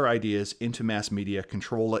get their ideas into mass media,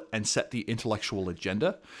 control it, and set the intellectual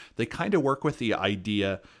agenda. They kind of work with the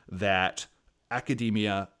idea that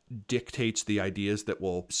academia dictates the ideas that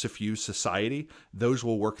will suffuse society. Those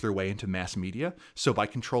will work their way into mass media. So by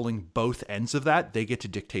controlling both ends of that, they get to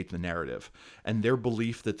dictate the narrative. And their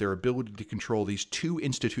belief that their ability to control these two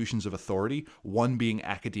institutions of authority, one being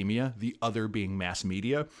academia, the other being mass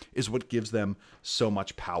media, is what gives them so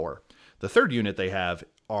much power. The third unit they have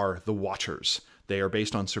are the Watchers. They are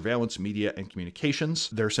based on surveillance, media, and communications.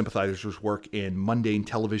 Their sympathizers work in mundane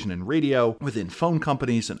television and radio, within phone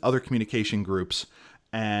companies and other communication groups.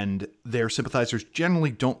 And their sympathizers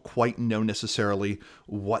generally don't quite know necessarily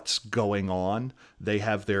what's going on. They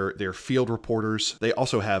have their field reporters. They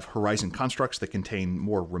also have Horizon constructs that contain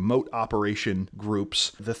more remote operation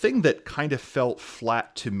groups. The thing that kind of felt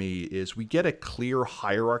flat to me is we get a clear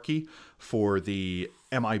hierarchy for the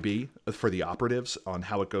MIB, for the operatives, on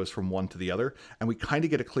how it goes from one to the other. And we kind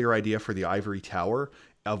of get a clear idea for the Ivory Tower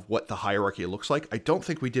of what the hierarchy looks like. I don't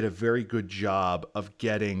think we did a very good job of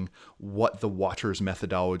getting what the Watchers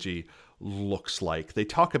methodology looks like. They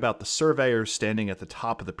talk about the surveyors standing at the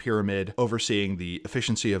top of the pyramid, overseeing the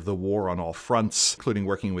efficiency of the war on all fronts, including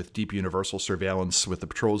working with deep universal surveillance with the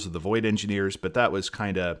patrols of the Void Engineers, but that was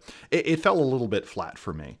kind of, it fell a little bit flat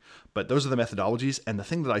for me. But those are the methodologies, and the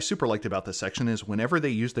thing that I super liked about this section is whenever they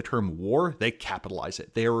use the term war, they capitalize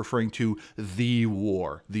it. They are referring to the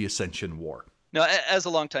war, the Ascension War. Now, as a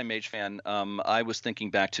longtime Mage fan, I was thinking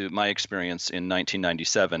back to my experience in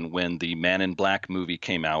 1997 when the Man in Black movie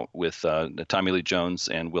came out with Tommy Lee Jones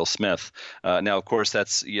and Will Smith. Now, of course,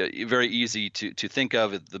 that's very easy to think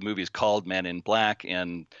of. The movie is called Man in Black,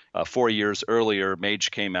 and 4 years earlier,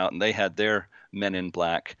 Mage came out, and they had their Men in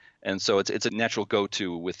Black. And so it's a natural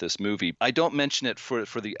go-to with this movie. I don't mention it for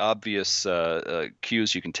the obvious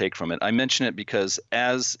cues you can take from it. I mention it because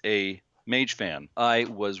as a Mage fan, I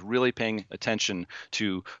was really paying attention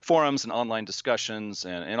to forums and online discussions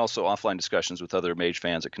and also offline discussions with other Mage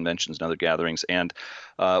fans at conventions and other gatherings. And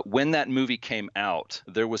when that movie came out,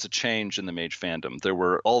 there was a change in the Mage fandom. There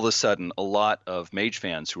were all of a sudden a lot of Mage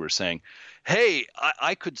fans who were saying, hey,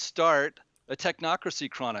 I could start a Technocracy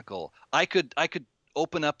Chronicle. I could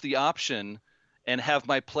open up the option and have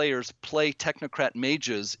my players play technocrat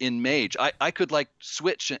mages in Mage. I could like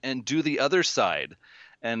switch and do the other side.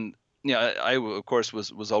 And I of course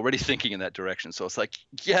was already thinking in that direction. So it's like,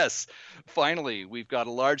 yes, finally we've got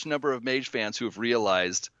a large number of Mage fans who have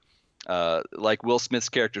realized, like Will Smith's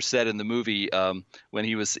character said in the movie, when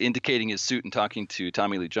he was indicating his suit and talking to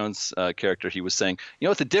Tommy Lee Jones' character, he was saying, you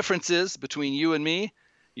know what the difference is between you and me?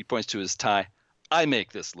 He points to his tie. I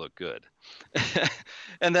make this look good.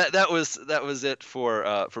 And that was it for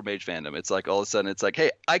Mage fandom. It's like all of a sudden it's like,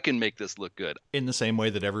 hey, I can make this look good. In the same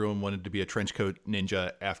way that everyone wanted to be a trenchcoat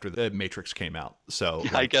ninja after the Matrix came out. So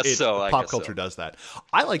I guess so. Pop culture does that.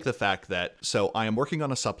 I like the fact that, so I am working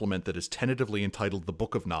on a supplement that is tentatively entitled The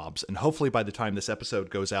Book of Knobs, and hopefully by the time this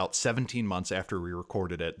episode goes out 17 months after we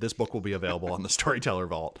recorded it, this book will be available on the Storyteller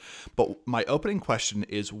Vault. But my opening question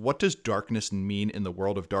is, what does darkness mean in the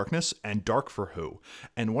world of darkness, and dark for who?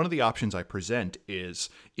 And one of the options I present is,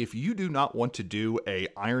 if you do not want to do a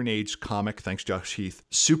Iron Age comic, thanks Josh Heath,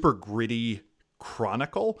 super gritty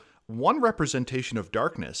chronicle, one representation of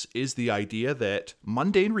darkness is the idea that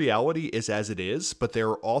mundane reality is as it is, but there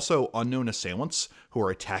are also unknown assailants who are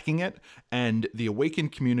attacking it, and the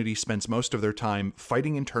Awakened community spends most of their time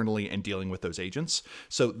fighting internally and dealing with those agents.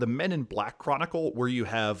 So the Men in Black Chronicle, where you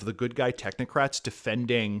have the good guy technocrats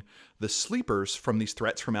defending the sleepers from these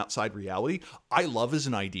threats from outside reality, I love as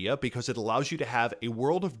an idea because it allows you to have a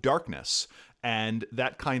world of darkness. And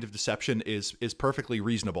that kind of deception is perfectly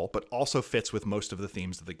reasonable, but also fits with most of the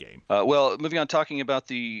themes of the game. Well, moving on, talking about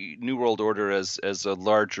the New World Order as a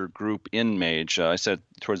larger group in Mage, I said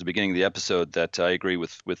towards the beginning of the episode that I agree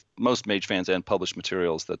with most Mage fans and published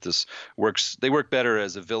materials that this works. They work better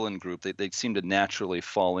as a villain group. They seem to naturally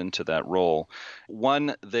fall into that role.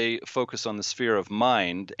 One, they focus on the sphere of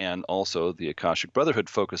mind, and also the Akashic Brotherhood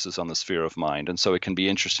focuses on the sphere of mind. And so it can be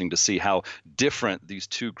interesting to see how different these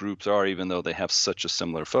two groups are, even though they have such a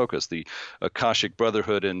similar focus. The Akashic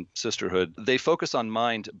Brotherhood and Sisterhood, they focus on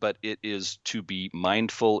mind, but it is to be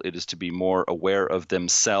mindful. It is to be more aware of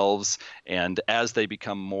themselves. And as they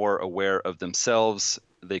become more aware of themselves,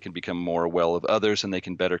 they can become more aware of others, and they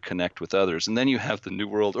can better connect with others. And then you have the New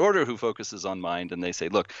World Order who focuses on mind, and they say,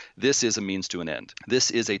 look, this is a means to an end.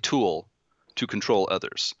 This is a tool to control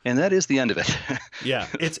others. And that is the end of it. Yeah,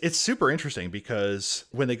 it's super interesting because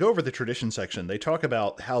when they go over the tradition section, they talk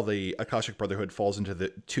about how the Akashic Brotherhood falls into the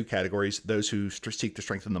two categories, those who seek to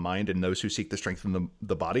strengthen the mind and those who seek to strengthen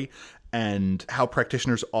the body, and how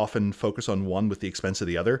practitioners often focus on one with the expense of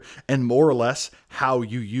the other, and more or less how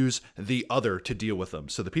you use the other to deal with them.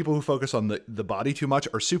 So the people who focus on the body too much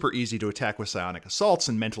are super easy to attack with psionic assaults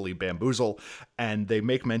and mentally bamboozle, and they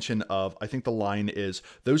make mention of, I think the line is,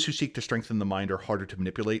 those who seek to strengthen the mind are harder to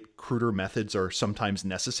manipulate. Cruder methods are sometimes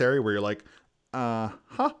necessary, where you're like, huh?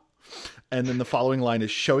 And then the following line is,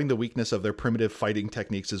 showing the weakness of their primitive fighting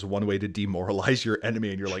techniques is one way to demoralize your enemy.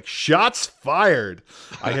 And you're like, shots fired.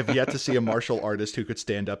 I have yet to see a martial artist who could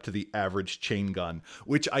stand up to the average chain gun,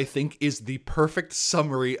 which I think is the perfect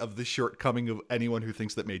summary of the shortcoming of anyone who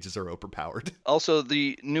thinks that mages are overpowered. Also,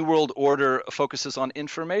 the New World Order focuses on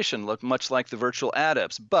information, much like the virtual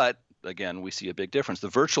adepts, but again, we see a big difference. The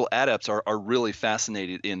virtual adepts are really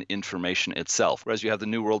fascinated in information itself, whereas you have the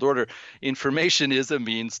New World Order. Information is a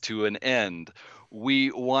means to an end. We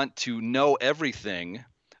want to know everything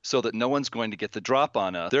so that no one's going to get the drop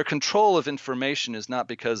on us. Their control of information is not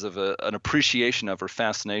because of an appreciation of or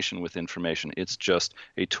fascination with information. It's just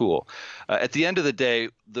a tool. At the end of the day,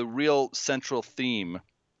 the real central theme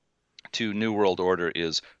to New World Order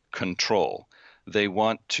is control. They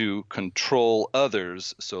want to control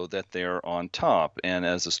others so that they're on top. And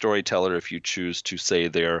as a storyteller, if you choose to say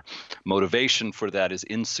their motivation for that is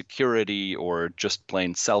insecurity or just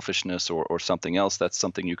plain selfishness or something else, that's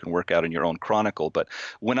something you can work out in your own chronicle. But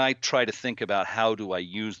when I try to think about how do I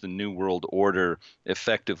use the New World Order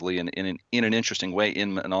effectively in an interesting way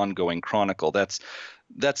in an ongoing chronicle,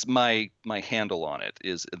 that's my handle on it,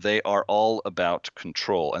 is they are all about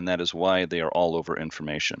control, and that is why they are all over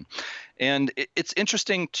information. And it's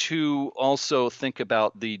interesting to also think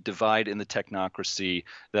about the divide in the technocracy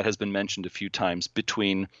that has been mentioned a few times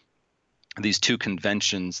between these two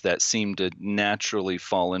conventions that seem to naturally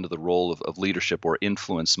fall into the role of leadership or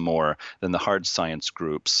influence more than the hard science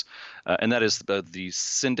groups. And that is the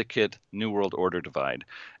Syndicate New World Order divide.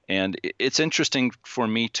 And it's interesting for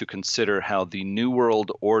me to consider how the New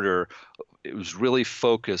World Order, it was really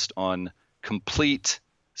focused on complete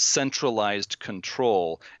centralized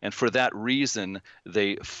control. And for that reason,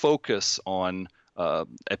 they focus on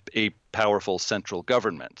a powerful central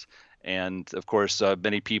government. And of course,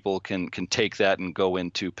 many people can take that and go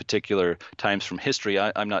into particular times from history.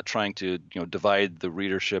 I'm not trying to divide the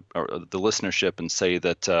readership or the listenership and say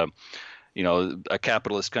that a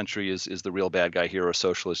capitalist country is the real bad guy here, or a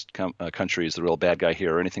socialist country is the real bad guy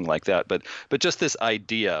here, or anything like that. But just this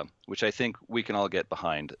idea, which I think we can all get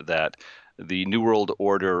behind, that the New World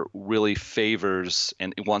Order really favors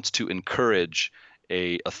and wants to encourage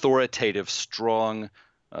a authoritative, strong,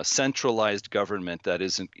 centralized government that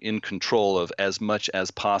is in control of as much as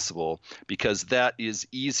possible, because that is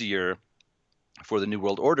easier for the New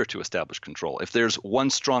World Order to establish control. If there's one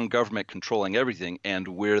strong government controlling everything and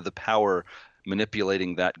we're the power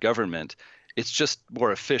manipulating that government, it's just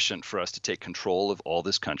more efficient for us to take control of all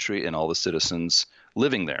this country and all the citizens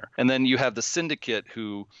living there. And then you have the syndicate,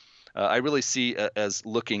 who I really see as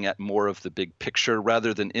looking at more of the big picture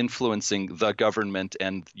rather than influencing the government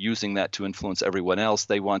and using that to influence everyone else.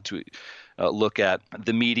 They want to look at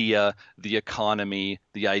the media, the economy,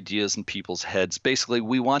 the ideas in people's heads. Basically,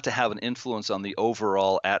 we want to have an influence on the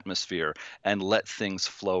overall atmosphere and let things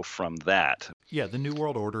flow from that. Yeah, the New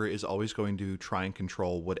World Order is always going to try and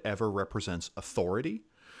control whatever represents authority.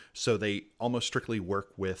 So they almost strictly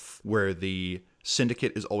work with where the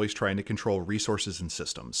syndicate is always trying to control resources and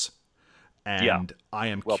systems. And I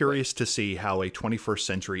am curious to see how a 21st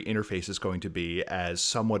century interface is going to be, as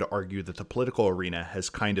some would argue that the political arena has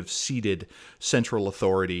kind of ceded central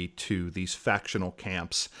authority to these factional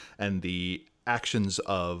camps, and the actions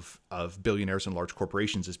of billionaires and large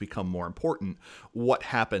corporations has become more important. What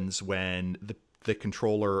happens when the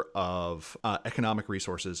controller of economic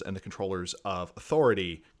resources and the controllers of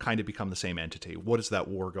authority kind of become the same entity? What is that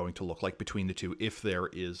war going to look like between the two, if there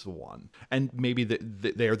is one? And maybe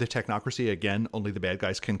they're the technocracy. Again, only the bad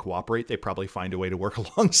guys can cooperate. They probably find a way to work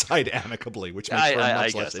alongside amicably, which makes for a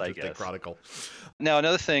much less interesting chronicle. Now,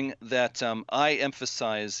 another thing that I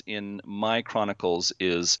emphasize in my chronicles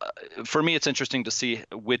is, for me, it's interesting to see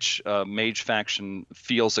which mage faction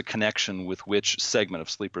feels a connection with which segment of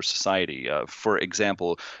Sleeper Society. For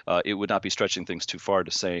example, it would not be stretching things too far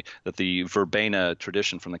to say that the Verbena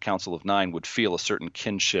tradition from the Council of Nine would feel a certain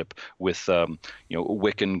kinship with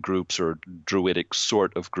Wiccan groups or Druidic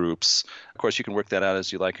sort of groups. Of course, you can work that out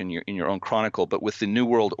as you like in your own chronicle. But with the New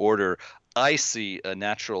World Order, I see a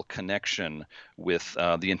natural connection with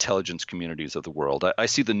the intelligence communities of the world. I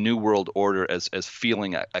see the New World Order as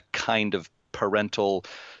feeling a kind of parental,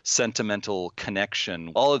 sentimental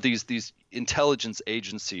connection. All of these intelligence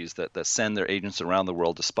agencies that send their agents around the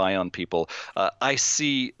world to spy on people, I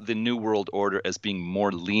see the New World Order as being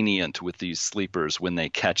more lenient with these sleepers when they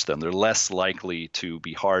catch them. They're less likely to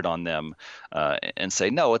be hard on them and say,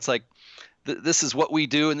 no, it's like, this is what we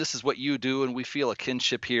do and this is what you do, and we feel a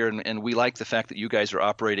kinship here, and we like the fact that you guys are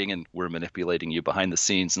operating and we're manipulating you behind the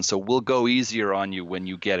scenes, and so we'll go easier on you when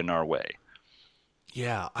you get in our way.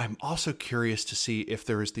 Yeah, I'm also curious to see if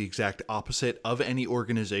there is the exact opposite of any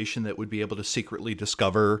organization that would be able to secretly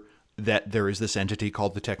discover that there is this entity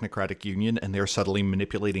called the Technocratic Union and they're subtly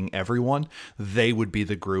manipulating everyone. They would be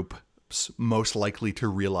the group most likely to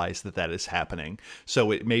realize that is happening.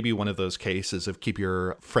 So it may be one of those cases of keep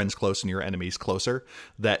your friends close and your enemies closer,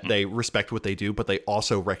 that they respect what they do, but they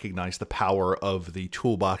also recognize the power of the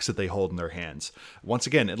toolbox that they hold in their hands. Once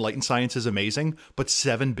again, enlightened science is amazing, but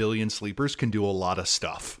 7 billion sleepers can do a lot of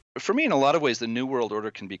stuff. For me, in a lot of ways, the New World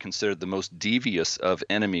Order can be considered the most devious of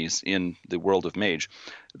enemies in the world of Mage.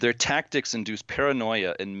 Their tactics induce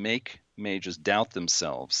paranoia and make mages doubt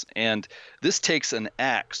themselves. And this takes an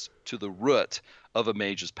axe to the root of a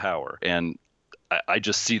mage's power. And I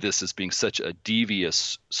just see this as being such a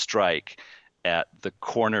devious strike at the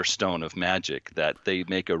cornerstone of magic that they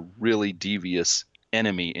make a really devious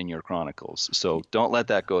enemy in your chronicles. So don't let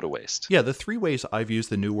that go to waste. Yeah, the 3 ways I've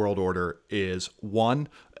used the New World Order is 1,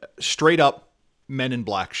 straight up, Men in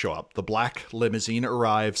Black show up. The black limousine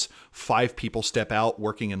arrives, 5 people step out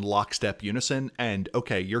working in lockstep unison, and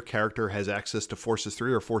okay, your character has access to Forces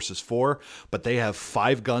 3 or Forces 4, but they have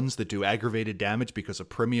 5 guns that do aggravated damage because of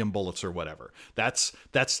premium bullets or whatever. That's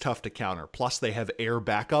tough to counter. Plus, they have air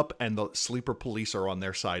backup, and the sleeper police are on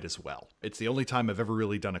their side as well. It's the only time I've ever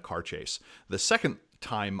really done a car chase. The second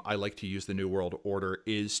time I like to use the New World Order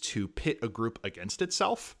is to pit a group against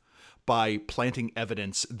itself by planting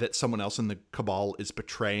evidence that someone else in the cabal is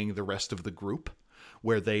betraying the rest of the group,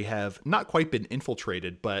 where they have not quite been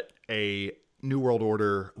infiltrated, but a New World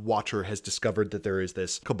Order watcher has discovered that there is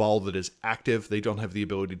this cabal that is active. They don't have the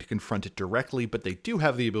ability to confront it directly, but they do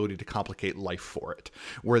have the ability to complicate life for it,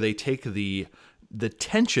 where they take the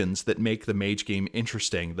tensions that make the mage game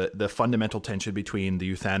interesting, the fundamental tension between the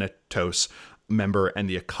Euthanatos member and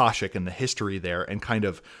the Akashic and the history there, and kind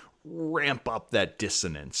of ramp up that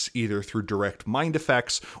dissonance, either through direct mind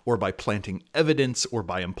effects or by planting evidence or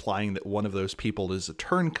by implying that one of those people is a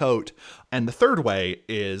turncoat. And the third way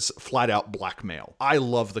is flat out blackmail. I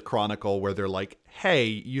love the Chronicle where they're like, hey,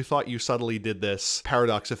 you thought you subtly did this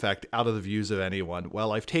paradox effect out of the views of anyone.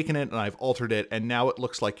 Well, I've taken it and I've altered it, and now it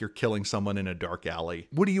looks like you're killing someone in a dark alley.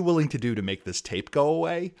 What are you willing to do to make this tape go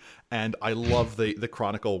away? And I love the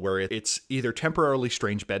Chronicle where it's either temporarily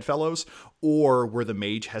strange bedfellows or where the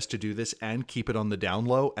mage has to do this and keep it on the down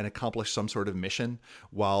low and accomplish some sort of mission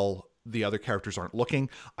while the other characters aren't looking.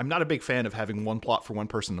 I'm not a big fan of having one plot for one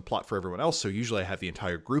person and a plot for everyone else, so usually I have the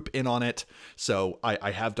entire group in on it. So I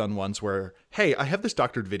have done ones where, hey, I have this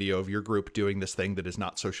doctored video of your group doing this thing that is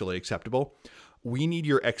not socially acceptable. We need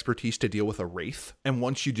your expertise to deal with a wraith, and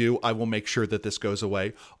once you do, I will make sure that this goes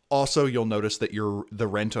away. Also, you'll notice that the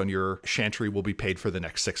rent on your chantry will be paid for the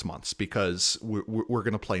next 6 months because we're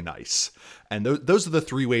going to play nice. And those are the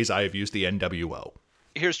 3 ways I have used the NWO.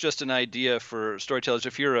 Here's just an idea for storytellers.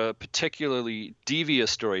 If you're a particularly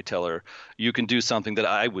devious storyteller, you can do something that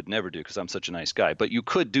I would never do because I'm such a nice guy. But you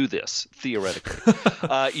could do this, theoretically.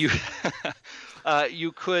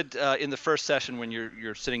 You could, in the first session when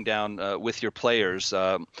you're sitting down with your players,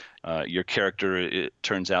 your character, it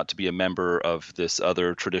turns out to be a member of this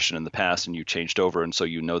other tradition in the past, and you changed over, and so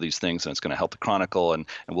you know these things, and it's going to help the Chronicle, and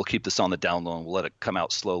we'll keep this on the down low, and we'll let it come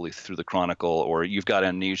out slowly through the Chronicle, or you've got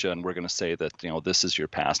amnesia, and we're going to say that, this is your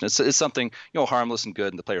past. And it's something, harmless and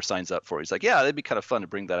good, and the player signs up for it. He's like, yeah, it'd be kind of fun to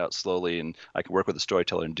bring that out slowly, and I can work with the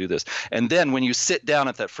storyteller and do this. And then when you sit down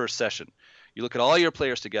at that first session, you look at all your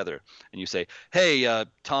players together and you say, hey,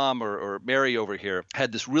 Tom or Mary over here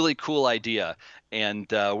had this really cool idea, and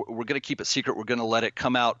we're going to keep it secret. We're going to let it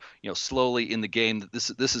come out, slowly in the game. This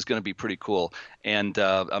is going to be pretty cool. And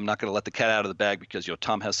I'm not going to let the cat out of the bag because,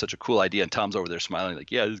 Tom has such a cool idea, and Tom's over there smiling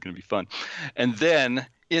like, yeah, this is going to be fun. And then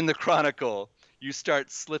in the Chronicle, you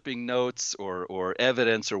start slipping notes or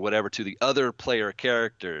evidence or whatever to the other player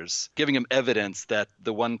characters, giving them evidence that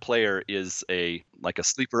the one player is like a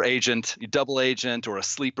sleeper agent, a double agent, or a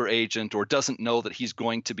sleeper agent, or doesn't know that he's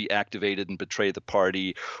going to be activated and betray the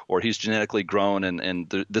party, or he's genetically grown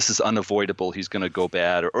and this is unavoidable, he's going to go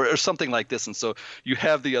bad, or something like this. And so you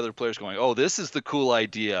have the other players going, oh, this is the cool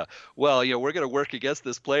idea. Well, we're going to work against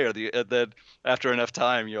this player. And then after enough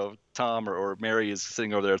time, Tom or Mary is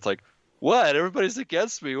sitting over there. It's like, what? Everybody's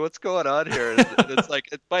against me. What's going on here? And it's like,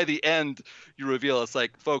 by the end, you reveal it's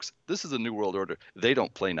like, folks, this is a New World Order. They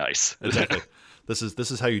don't play nice. Exactly. This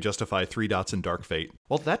is how you justify 3 dots in Dark Fate.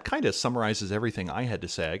 Well, that kind of summarizes everything I had to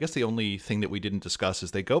say. I guess the only thing that we didn't discuss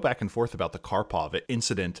is they go back and forth about the Karpov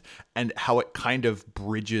incident and how it kind of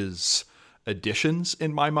bridges additions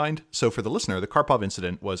in my mind. So for the listener, the Karpov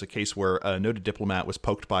incident was a case where a noted diplomat was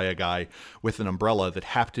poked by a guy with an umbrella that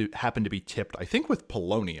happened to be tipped, I think, with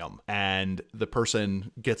polonium, and the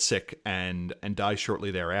person gets sick and dies shortly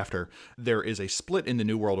thereafter. There is a split in the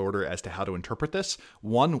New World Order as to how to interpret this.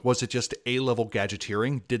 One, was it just A-level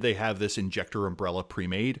gadgeteering? Did they have this injector umbrella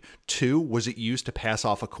pre-made? 2, was it used to pass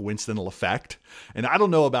off a coincidental effect? And I don't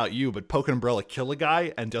know about you, but poke an umbrella, kill a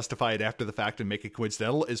guy, and justify it after the fact and make it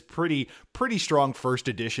coincidental is pretty strong first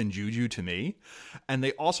edition juju to me. And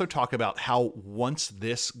they also talk about how once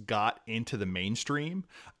this got into the mainstream,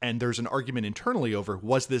 and there's an argument internally over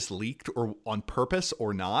was this leaked or on purpose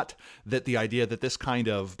or not, that the idea that this kind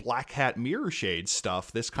of black hat mirror shade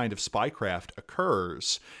stuff, this kind of spycraft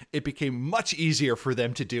occurs, it became much easier for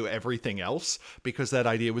them to do everything else because that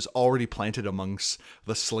idea was already planted amongst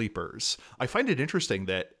the sleepers. I find it interesting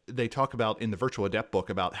that they talk about in the Virtual Adept book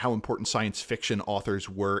about how important science fiction authors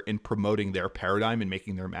were in promoting their paradigm and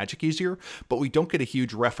making their magic easier, but we don't get a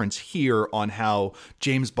huge reference here on how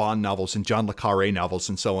James Bond novels and John le Carré novels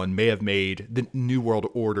and so on may have made the New World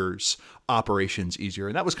Order's operations easier.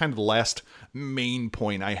 And that was kind of the last main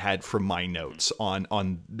point I had from my notes on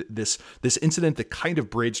this incident that kind of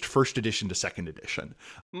bridged first edition to second edition.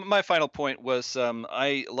 My final point was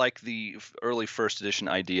I like the early first edition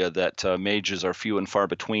idea that mages are few and far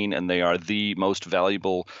between, and they are the most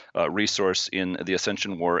valuable resource in the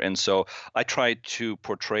Ascension War. And so I tried to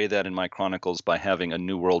portray that in my chronicles by having a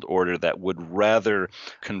New World Order that would rather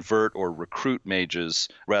convert or recruit mages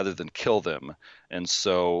rather than kill them. And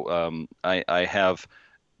so I have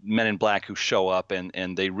men in black who show up,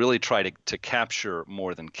 and they really try to capture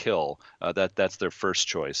more than kill. That's their first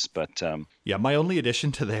choice. But Yeah, my only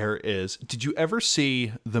addition to there is, did you ever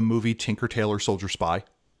see the movie Tinker Tailor Soldier Spy?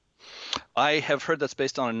 I have heard that's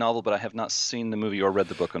based on a novel, but I have not seen the movie or read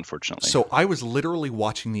the book, unfortunately. So I was literally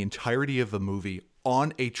watching the entirety of the movie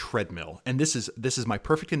on a treadmill, and this is my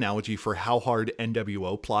perfect analogy for how hard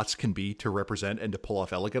NWO plots can be to represent and to pull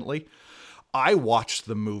off elegantly. I watched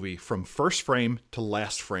the movie from first frame to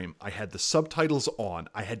last frame. I had the subtitles on.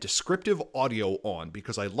 I had descriptive audio on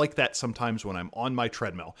because I like that sometimes when I'm on my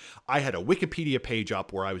treadmill. I had a Wikipedia page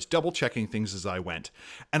up where I was double checking things as I went.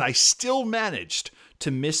 And I still managed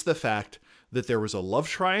to miss the fact that there was a love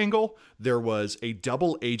triangle, there was a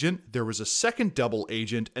double agent, there was a second double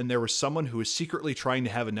agent, and there was someone who was secretly trying to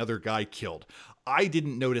have another guy killed. I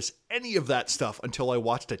didn't notice any of that stuff until I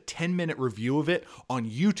watched a 10-minute review of it on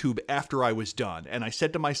YouTube after I was done. And I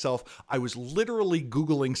said to myself, I was literally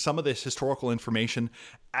Googling some of this historical information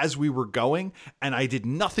as we were going, and I did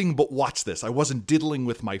nothing but watch this. I wasn't diddling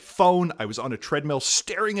with my phone. I was on a treadmill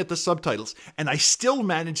staring at the subtitles, and I still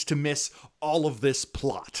managed to miss all of this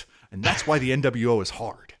plot. And that's why the NWO is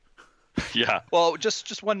hard. Yeah. Well,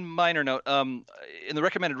 just one minor note. In the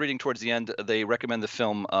recommended reading towards the end, they recommend the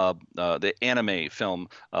film, the anime film,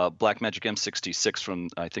 Black Magic M66 from,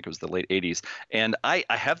 I think it was the late 80s. And I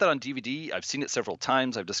have that on DVD. I've seen it several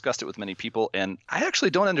times. I've discussed it with many people. And I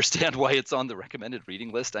actually don't understand why it's on the recommended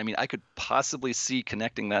reading list. I mean, I could possibly see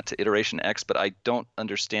connecting that to Iteration X, but I don't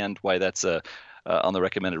understand why that's on the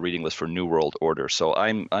recommended reading list for New World Order. So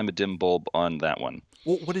I'm a dim bulb on that one.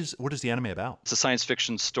 Well, what is the anime about? It's a science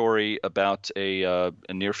fiction story about a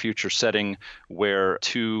near future setting where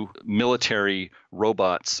two military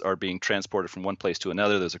robots are being transported from one place to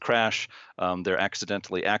another. There's a crash. They're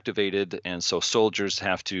accidentally activated, and so soldiers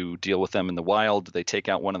have to deal with them in the wild. They take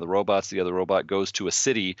out one of the robots. The other robot goes to a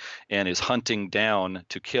city and is hunting down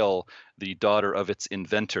to kill the daughter of its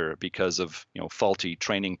inventor because of faulty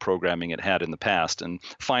training programming it had in the past. And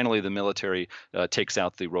finally, the military takes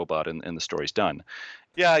out the robot, and the story's done.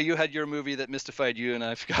 Yeah, you had your movie that mystified you, and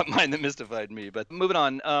I've got mine that mystified me. But moving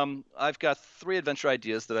on, I've got 3 adventure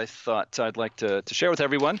ideas that I thought I'd like to share with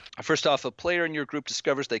everyone. First off, a player in your group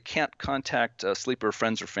discovers they can't contact sleeper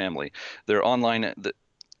friends or family. Their online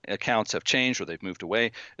accounts have changed or they've moved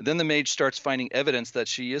away. And then the mage starts finding evidence that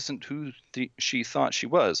she isn't who she thought she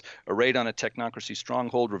was. A raid on a technocracy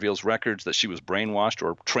stronghold reveals records that she was brainwashed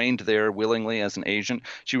or trained there willingly as an agent.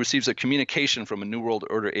 She receives a communication from a New World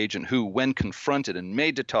Order agent who, when confronted and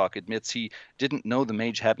made to talk, admits he didn't know the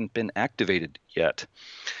mage hadn't been activated yet.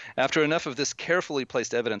 After enough of this carefully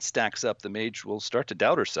placed evidence stacks up, the mage will start to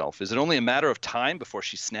doubt herself. Is it only a matter of time before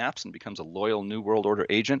she snaps and becomes a loyal New World Order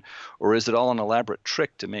agent, or is it all an elaborate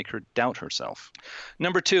trick to make her doubt herself?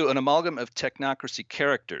 Number 2, an amalgam of technocracy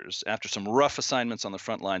characters, after some rough assignments on the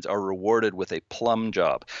front lines, are rewarded with a plum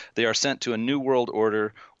job. They are sent to a New World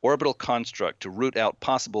Order orbital construct to root out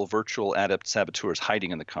possible virtual adept saboteurs hiding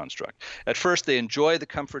in the construct. At first, they enjoy the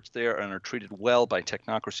comforts there and are treated well by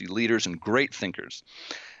technocracy leaders and great thinkers.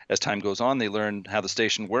 As time goes on, they learn how the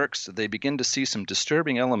station works. They begin to see some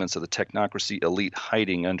disturbing elements of the technocracy elite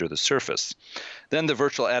hiding under the surface. Then the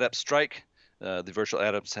virtual adepts strike. The virtual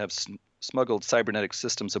adepts have smuggled cybernetic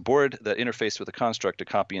systems aboard that interface with the construct to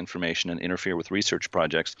copy information and interfere with research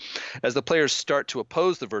projects. As the players start to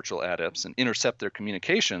oppose the virtual adepts and intercept their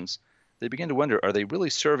communications, they begin to wonder, are they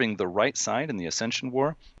really serving the right side in the Ascension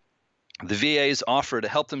War? The VAs offer to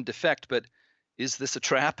help them defect, but is this a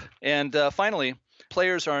trap? And finally,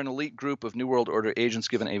 players are an elite group of New World Order agents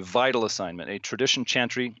given a vital assignment. A tradition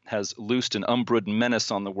chantry has loosed an Umbrood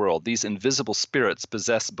menace on the world. These invisible spirits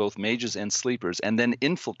possess both mages and sleepers and then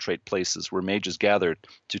infiltrate places where mages gather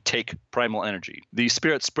to take primal energy. These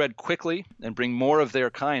spirits spread quickly and bring more of their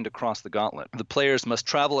kind across the gauntlet. The players must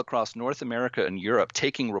travel across North America and Europe,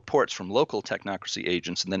 taking reports from local technocracy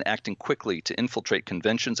agents and then acting quickly to infiltrate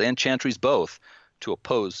conventions and chantries both to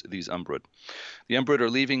oppose these Umbrood. The Umbrood are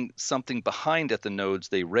leaving something behind at the nodes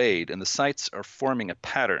they raid, and the sites are forming a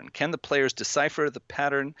pattern. Can the players decipher the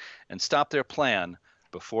pattern and stop their plan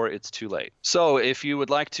before it's too late? So if you would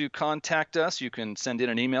like to contact us, you can send in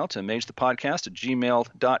an email to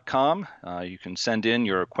magethepodcast@gmail.com. You can send in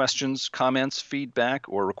your questions, comments, feedback,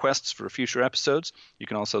 or requests for future episodes. You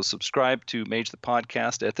can also subscribe to Mage the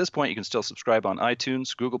Podcast. At this point, you can still subscribe on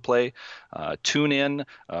iTunes, Google Play, TuneIn.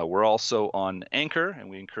 We're also on Anchor, and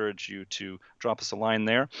we encourage you to drop us a line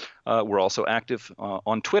there. We're also active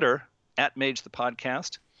on Twitter @Mage the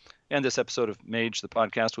Podcast. And this episode of Mage the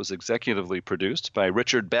Podcast was executively produced by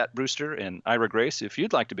Richard Bat Brewster and Ira Grace. If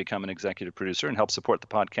you'd like to become an executive producer and help support the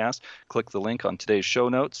podcast, click the link on today's show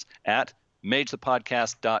notes at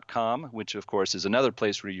magethepodcast.com, which, of course, is another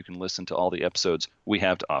place where you can listen to all the episodes we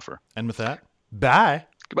have to offer. And with that, bye.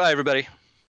 Goodbye, everybody.